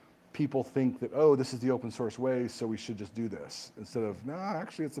people think that, this is the open source way, so we should just do this, instead of, no,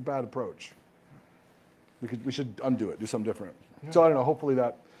 actually it's a bad approach. We should undo it, do something different. Yeah. So I don't know, hopefully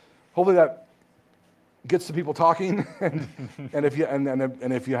that gets the people talking, and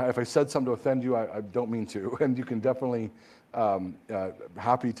if I said something to offend you, I don't mean to, and you can definitely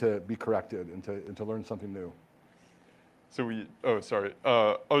happy to be corrected and to learn something new. So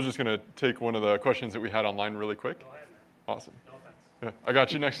I was just gonna take one of the questions that we had online really quick. Go ahead. Awesome. No offense. Yeah, I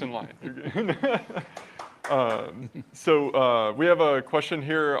got you next in line. So we have a question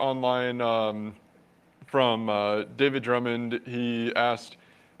here online from David Drummond. He asked,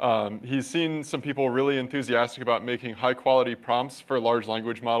 he's seen some people really enthusiastic about making high quality prompts for large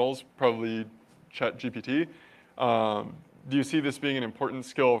language models, probably ChatGPT. Do you see this being an important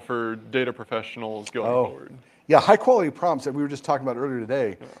skill for data professionals going forward? Yeah, high quality prompts that we were just talking about earlier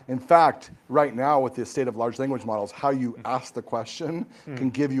today. Yeah. In fact, right now with the state of large language models, how you ask the question can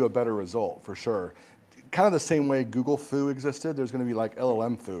give you a better result for sure. Kind of the same way Google Foo existed, there's going to be like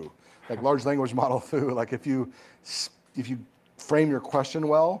LLM Foo. Like large language model foo, like if you frame your question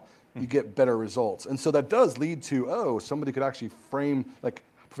well, you get better results. And so that does lead to, oh, somebody could actually frame, like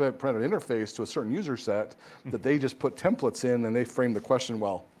provide an interface to a certain user set that they just put templates in and they frame the question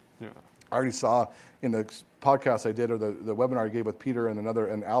well. Yeah. I already saw in the podcast I did, or the webinar I gave with Peter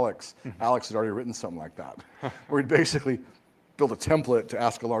and Alex, Alex had already written something like that, where he basically built a template to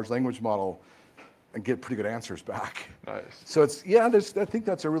ask a large language model and get pretty good answers back. Nice. So it's, yeah, I think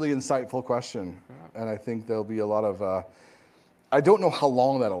that's a really insightful question. And I think there'll be a lot of, I don't know how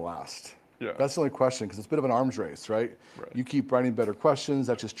long that'll last. Yeah. That's the only question, because it's a bit of an arms race, right? You keep writing better questions,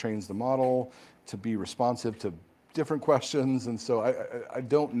 that just trains the model to be responsive to different questions. And so I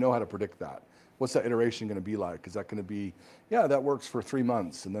don't know how to predict that. What's that iteration going to be like? Is that going to be, yeah, that works for 3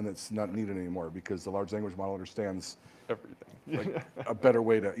 months and then it's not needed anymore because the large language model understands everything. Like a better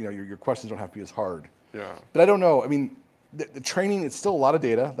way to, your questions don't have to be as hard. Yeah. But I don't know. I mean, the training, it's still a lot of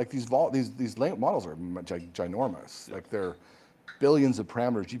data. Like these models are ginormous. Like they're billions of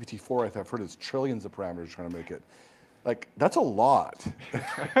parameters. GPT-4, I've heard, is trillions of parameters trying to make it. Like that's a lot.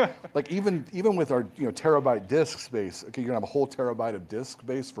 Like even with our terabyte disk space, okay, you're gonna have a whole terabyte of disk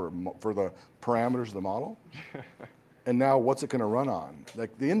space for the parameters of the model. And now what's it gonna run on?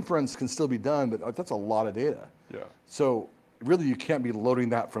 Like the inference can still be done, but that's a lot of data. Yeah. So really, you can't be loading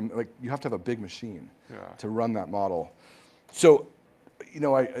that from, like, you have to have a big machine to run that model. So,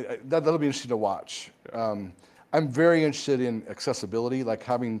 that'll be interesting to watch. Yeah. I'm very interested in accessibility, like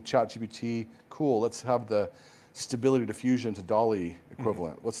having ChatGPT. Cool, let's have the stability diffusion to DALL-E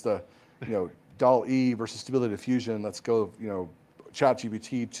equivalent. What's the, DALL-E versus stability diffusion? Let's go,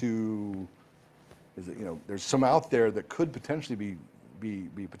 ChatGPT to, there's some out there that could potentially be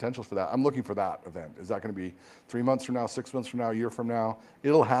potential for that. I'm looking for that event. Is that going to be 3 months from now, 6 months from now, a year from now?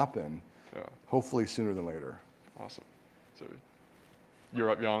 It'll happen. Yeah. Hopefully sooner than later. Awesome. So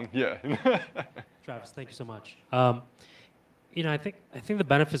you're up, Yang. Yeah. Travis, thank you so much. I think the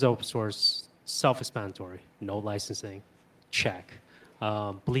benefits of open source, self-explanatory. No licensing, check.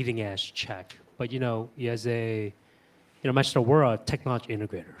 Bleeding edge, check. But as a mentioned, we're a technology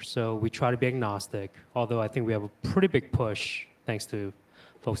integrator, so we try to be agnostic. Although I think we have a pretty big push, thanks to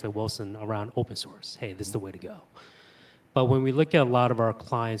folks like Wilson, around open source. Hey, this is the way to go. But when we look at a lot of our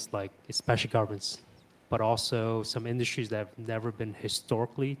clients, like especially governments, but also some industries that have never been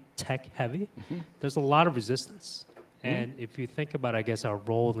historically tech heavy, there's a lot of resistance. And if you think about, I guess, our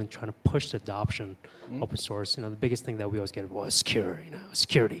role in trying to push the adoption open source, the biggest thing that we always get was security.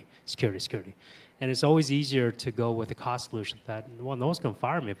 And it's always easier to go with a cost solution that, well, no one's going to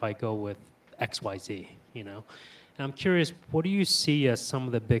fire me if I go with XYZ, And I'm curious, what do you see as some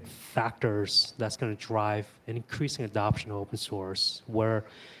of the big factors that's going to drive an increasing adoption of open source, where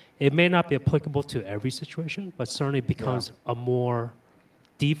it may not be applicable to every situation, but certainly becomes a more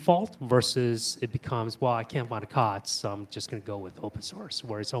default versus it becomes, well, I can't find a COTS, so I'm just going to go with open source,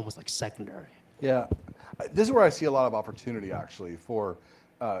 where it's almost like secondary. Yeah, this is where I see a lot of opportunity actually for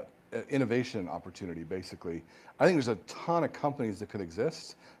innovation opportunity, basically. I think there's a ton of companies that could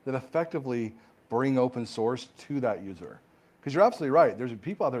exist that effectively bring open source to that user. Because you're absolutely right, there's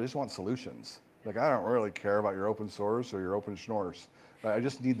people out there that just want solutions. Like, I don't really care about your open source or your open schnorrs. Right? I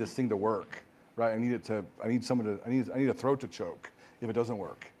just need this thing to work, right? I need a throat to choke if it doesn't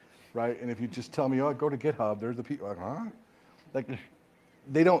work, right? And if you just tell me, oh, go to GitHub, there's the people, like, huh? Like,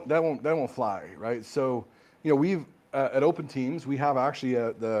 that won't fly, right? So, we've, at OpenTeams, we have actually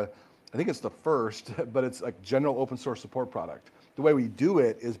I think it's the first, but it's like general open source support product. The way we do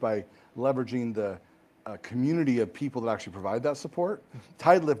it is by leveraging the community of people that actually provide that support.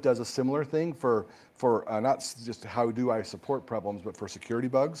 TideLift does a similar thing for not just how do I support problems, but for security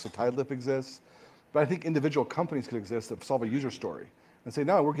bugs. So TideLift exists. But I think individual companies could exist that solve a user story and say,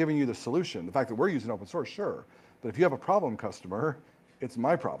 no, we're giving you the solution. The fact that we're using open source, sure. But if you have a problem, customer, it's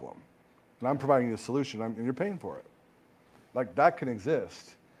my problem. And I'm providing you the solution and you're paying for it. Like that can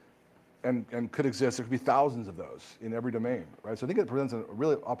exist and could exist. There could be thousands of those in every domain, right? So I think it presents a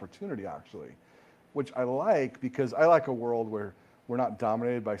real opportunity actually, which I like because I like a world where we're not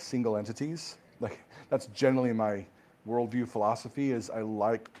dominated by single entities. Like that's generally my worldview philosophy is I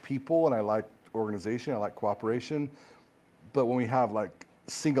like people and I like organization, I like cooperation. But when we have like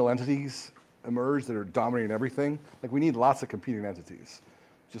single entities emerge that are dominating everything, like we need lots of competing entities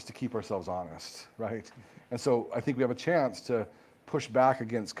just to keep ourselves honest, right? And so I think we have a chance to push back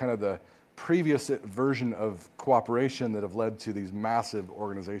against kind of the previous version of cooperation that have led to these massive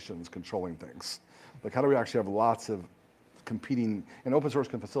organizations controlling things. Like how do we actually have lots of competing, and open source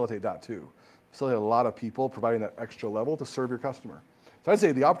can facilitate that too. Facilitate a lot of people providing that extra level to serve your customer. So I'd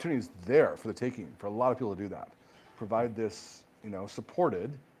say the opportunity is there for the taking, for a lot of people to do that. Provide this,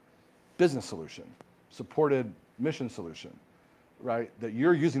 supported, business solution, supported mission solution, right? That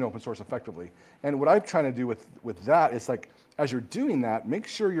you're using open source effectively. And what I'm trying to do with that is like, as you're doing that, make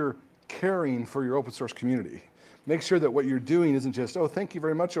sure you're caring for your open source community. Make sure that what you're doing isn't just, oh, thank you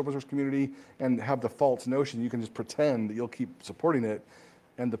very much, open source community, and have the false notion you can just pretend that you'll keep supporting it.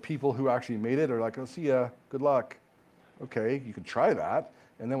 And the people who actually made it are like, oh, see ya, good luck. Okay, you can try that.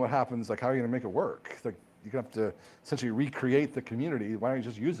 And then what happens, like, how are you gonna make it work? Like, you're gonna have to essentially recreate the community. Why don't you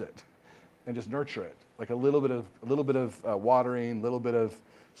just use it and just nurture it? Like a little bit of watering, a little bit of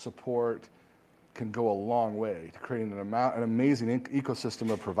support can go a long way to creating an amazing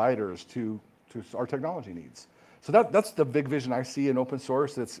ecosystem of providers to our technology needs. So that's the big vision I see in open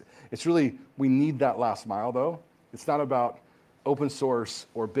source. It's really, we need that last mile though. It's not about open source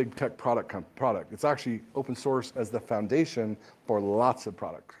or big tech product. It's actually open source as the foundation for lots of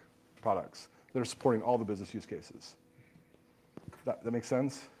products that are supporting all the business use cases. That makes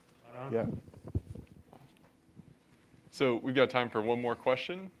sense? Yeah. So we've got time for one more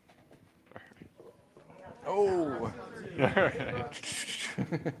question. Oh.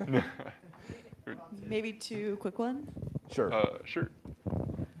 Maybe two quick ones. Sure. Sure.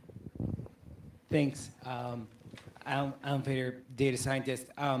 Thanks. Alan Fader, data scientist.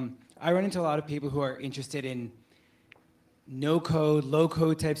 I run into a lot of people who are interested in no-code,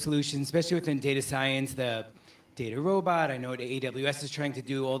 low-code type solutions, especially within data science, the data robot. I know the AWS is trying to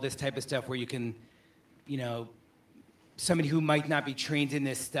do all this type of stuff where you can, you know, somebody who might not be trained in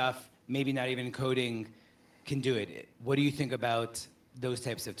this stuff, maybe not even coding, can do it. What do you think about those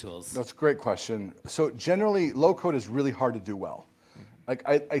types of tools? That's a great question. So generally, low code is really hard to do well. Like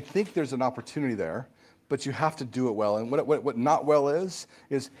I think there's an opportunity there, but you have to do it well. And what not well is,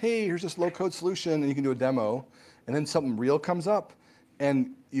 hey, here's this low code solution, and you can do a demo, and then something real comes up,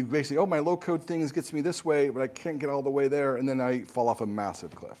 and you basically, oh, my low code thing gets me this way, but I can't get all the way there, and then I fall off a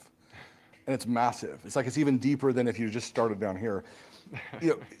massive cliff. And it's massive. It's like it's even deeper than if you just started down here. You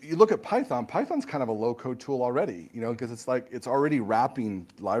know, you look at Python. Python's kind of a low-code tool already. You know, because it's already wrapping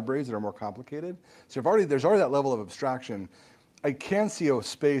libraries that are more complicated. So there's already that level of abstraction. I can see a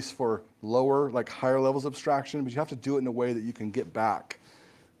space for lower, like higher levels of abstraction, but you have to do it in a way that you can go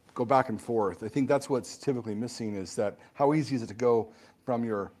back and forth. I think that's what's typically missing is that how easy is it to go from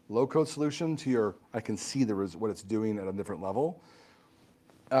your low-code solution to your I can see what it's doing at a different level.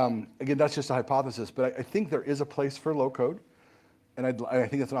 Again, that's just a hypothesis, but I think there is a place for low code, and I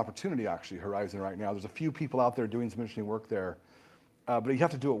think that's an opportunity actually, Horizon right now. There's a few people out there doing some interesting work there, but you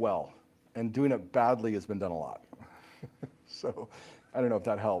have to do it well, and doing it badly has been done a lot. So I don't know if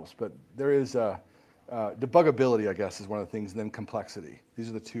that helps, but there is debuggability, I guess, is one of the things, and then complexity. These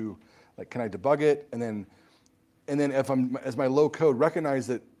are the two, like can I debug it, and then if as my low code, recognize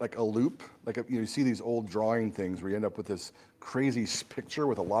that like a loop, like you see these old drawing things where you end up with this crazy picture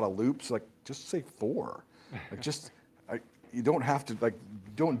with a lot of loops, like just say 4. Like you don't have to, like,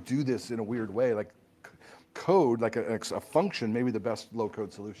 don't do this in a weird way. Like code, like a function, maybe the best low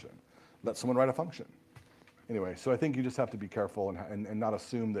code solution. Let someone write a function. Anyway, so I think you just have to be careful and not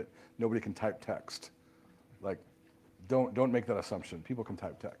assume that nobody can type text. Like, don't make that assumption. People can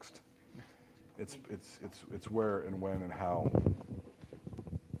type text. It's where and when and how.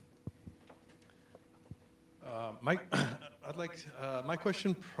 My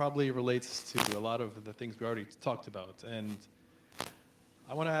question probably relates to a lot of the things we already talked about, and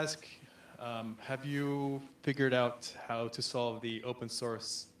I want to ask, have you figured out how to solve the open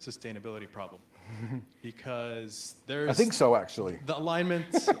source sustainability problem? Because there's, I think so, actually. The alignment,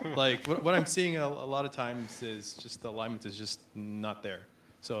 like what I'm seeing a lot of times is just the alignment is just not there.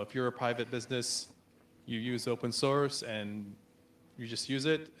 So if you're a private business, you use open source and you just use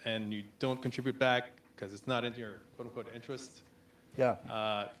it and you don't contribute back because it's not in your quote unquote interest. Yeah.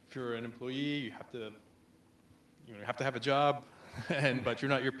 If you're an employee, you have to have a job, but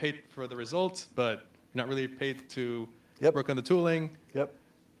you're paid for the results, but you're not really paid to work on the tooling. Yep.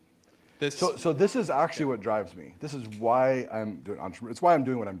 So this is actually what drives me. This is why I'm doing entrepreneurship. It's why I'm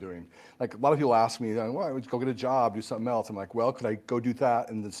doing what I'm doing. Like a lot of people ask me, why would you go get a job, do something else? I'm like, well, could I go do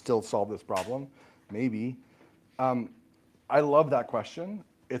that and then still solve this problem? Maybe. I love that question.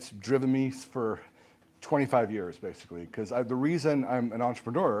 It's driven me for 25 years, basically, because the reason I'm an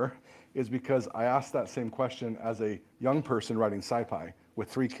entrepreneur is because I asked that same question as a young person writing SciPy with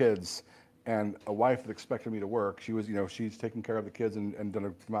 3 kids and a wife that expected me to work. She was, she's taking care of the kids and done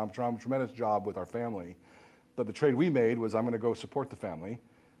a tremendous job with our family. But the trade we made was I'm going to go support the family.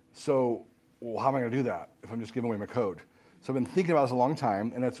 So, well, how am I going to do that if I'm just giving away my code? So I've been thinking about this a long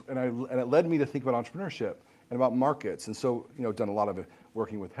time, and it led me to think about entrepreneurship and about markets. And so, done a lot of it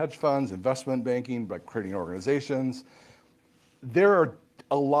working with hedge funds, investment banking, like creating organizations. There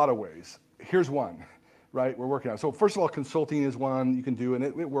A lot of ways. Here's one, right? We're working on. So first of all, consulting is one you can do, and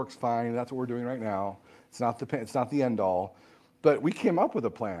it works fine. That's what we're doing right now. It's not the end all, but we came up with a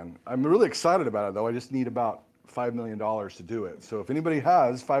plan. I'm really excited about it, though. I just need about $5 million to do it. So if anybody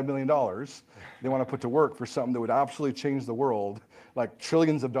has $5 million they want to put to work for something that would absolutely change the world, like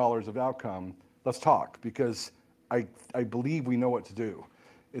trillions of dollars of outcome, let's talk, because I believe we know what to do.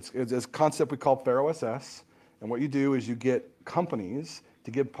 It's a concept we call FAIR-OSS, and what you do is you get companies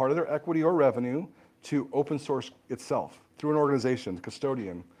to give part of their equity or revenue to open source itself through an organization,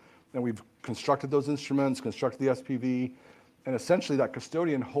 custodian. And we've constructed those instruments, constructed the SPV, and essentially that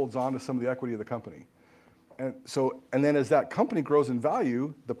custodian holds on to some of the equity of the company. And then as that company grows in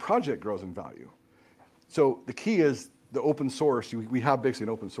value, the project grows in value. So the key is the open source. We have basically an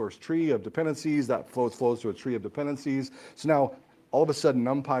open source tree of dependencies that flows to a tree of dependencies. So now all of a sudden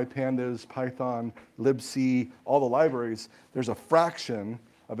NumPy, Pandas, Python, libc, all the libraries, there's a fraction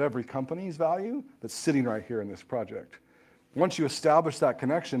of every company's value that's sitting right here in this project. Once you establish that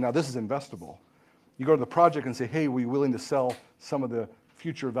connection, now this is investable. You go to the project and say, hey, are we willing to sell some of the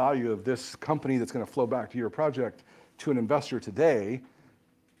future value of this company that's going to flow back to your project to an investor today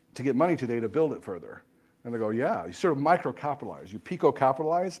to get money today to build it further? And they go, yeah. You sort of micro-capitalize. You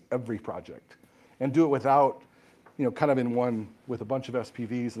pico-capitalize every project and do it without, kind of in one with a bunch of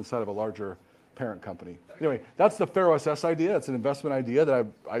SPVs inside of a larger parent company. Anyway, that's the FAIR-OSS idea. It's an investment idea that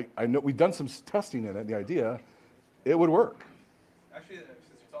I know we've done some testing in it, the idea. It would work. Actually, since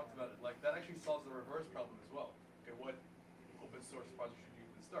you talked about it, like that actually solves the reverse problem as well. Okay, what open source project should you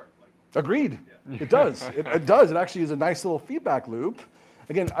even start? Like, agreed. Yeah. It does. It does. It actually is a nice little feedback loop.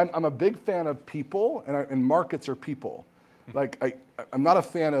 Again, I'm a big fan of people, and markets are people. Like I'm not a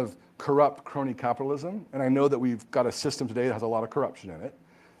fan of corrupt crony capitalism, and I know that we've got a system today that has a lot of corruption in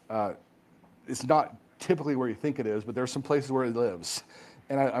it. It's not typically where you think it is, but there are some places where it lives.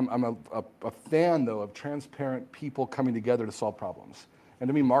 And I'm a fan, though, of transparent people coming together to solve problems. And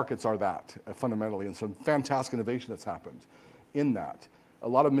to me, markets are that, fundamentally, and some fantastic innovation that's happened in that. A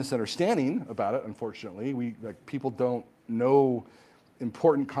lot of misunderstanding about it, unfortunately. People don't know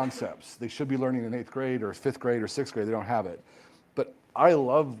important concepts. They should be learning in 8th grade or 5th grade or 6th grade. They don't have it. But I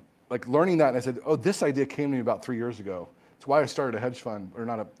love learning that, and I said, oh, this idea came to me about 3 years ago. It's why I started a hedge fund, or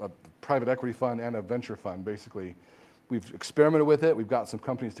not a private equity fund and a venture fund, basically. We've experimented with it. We've got some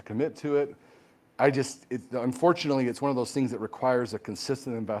companies to commit to it. Unfortunately, it's one of those things that requires a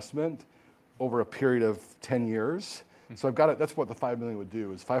consistent investment over a period of 10 years. So I've got it. That's what the $5 million would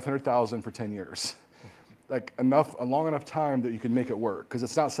do, is $500,000 for 10 years. A long enough time that you can make it work, because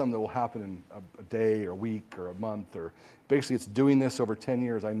it's not something that will happen in a day or a week or a month, or basically it's doing this over 10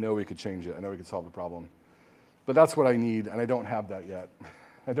 years. I know we could change it. I know we could solve the problem. But that's what I need, and I don't have that yet.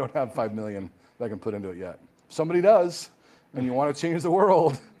 I don't have $5 million that I can put into it yet. Somebody does, and you want to change the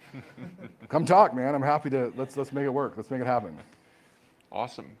world, come talk, man. I'm happy to, let's make it work. Let's make it happen.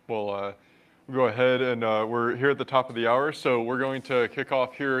 Awesome. Well, we'll go ahead, and we're here at the top of the hour, so we're going to kick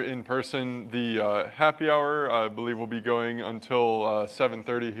off here in person the happy hour. I believe we'll be going until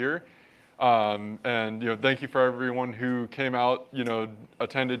 7:30 here. And thank you for everyone who came out,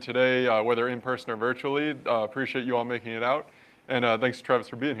 attended today, whether in person or virtually. Appreciate you all making it out. And thanks, Travis,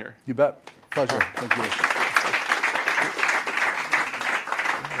 for being here. You bet. Pleasure. Thank you.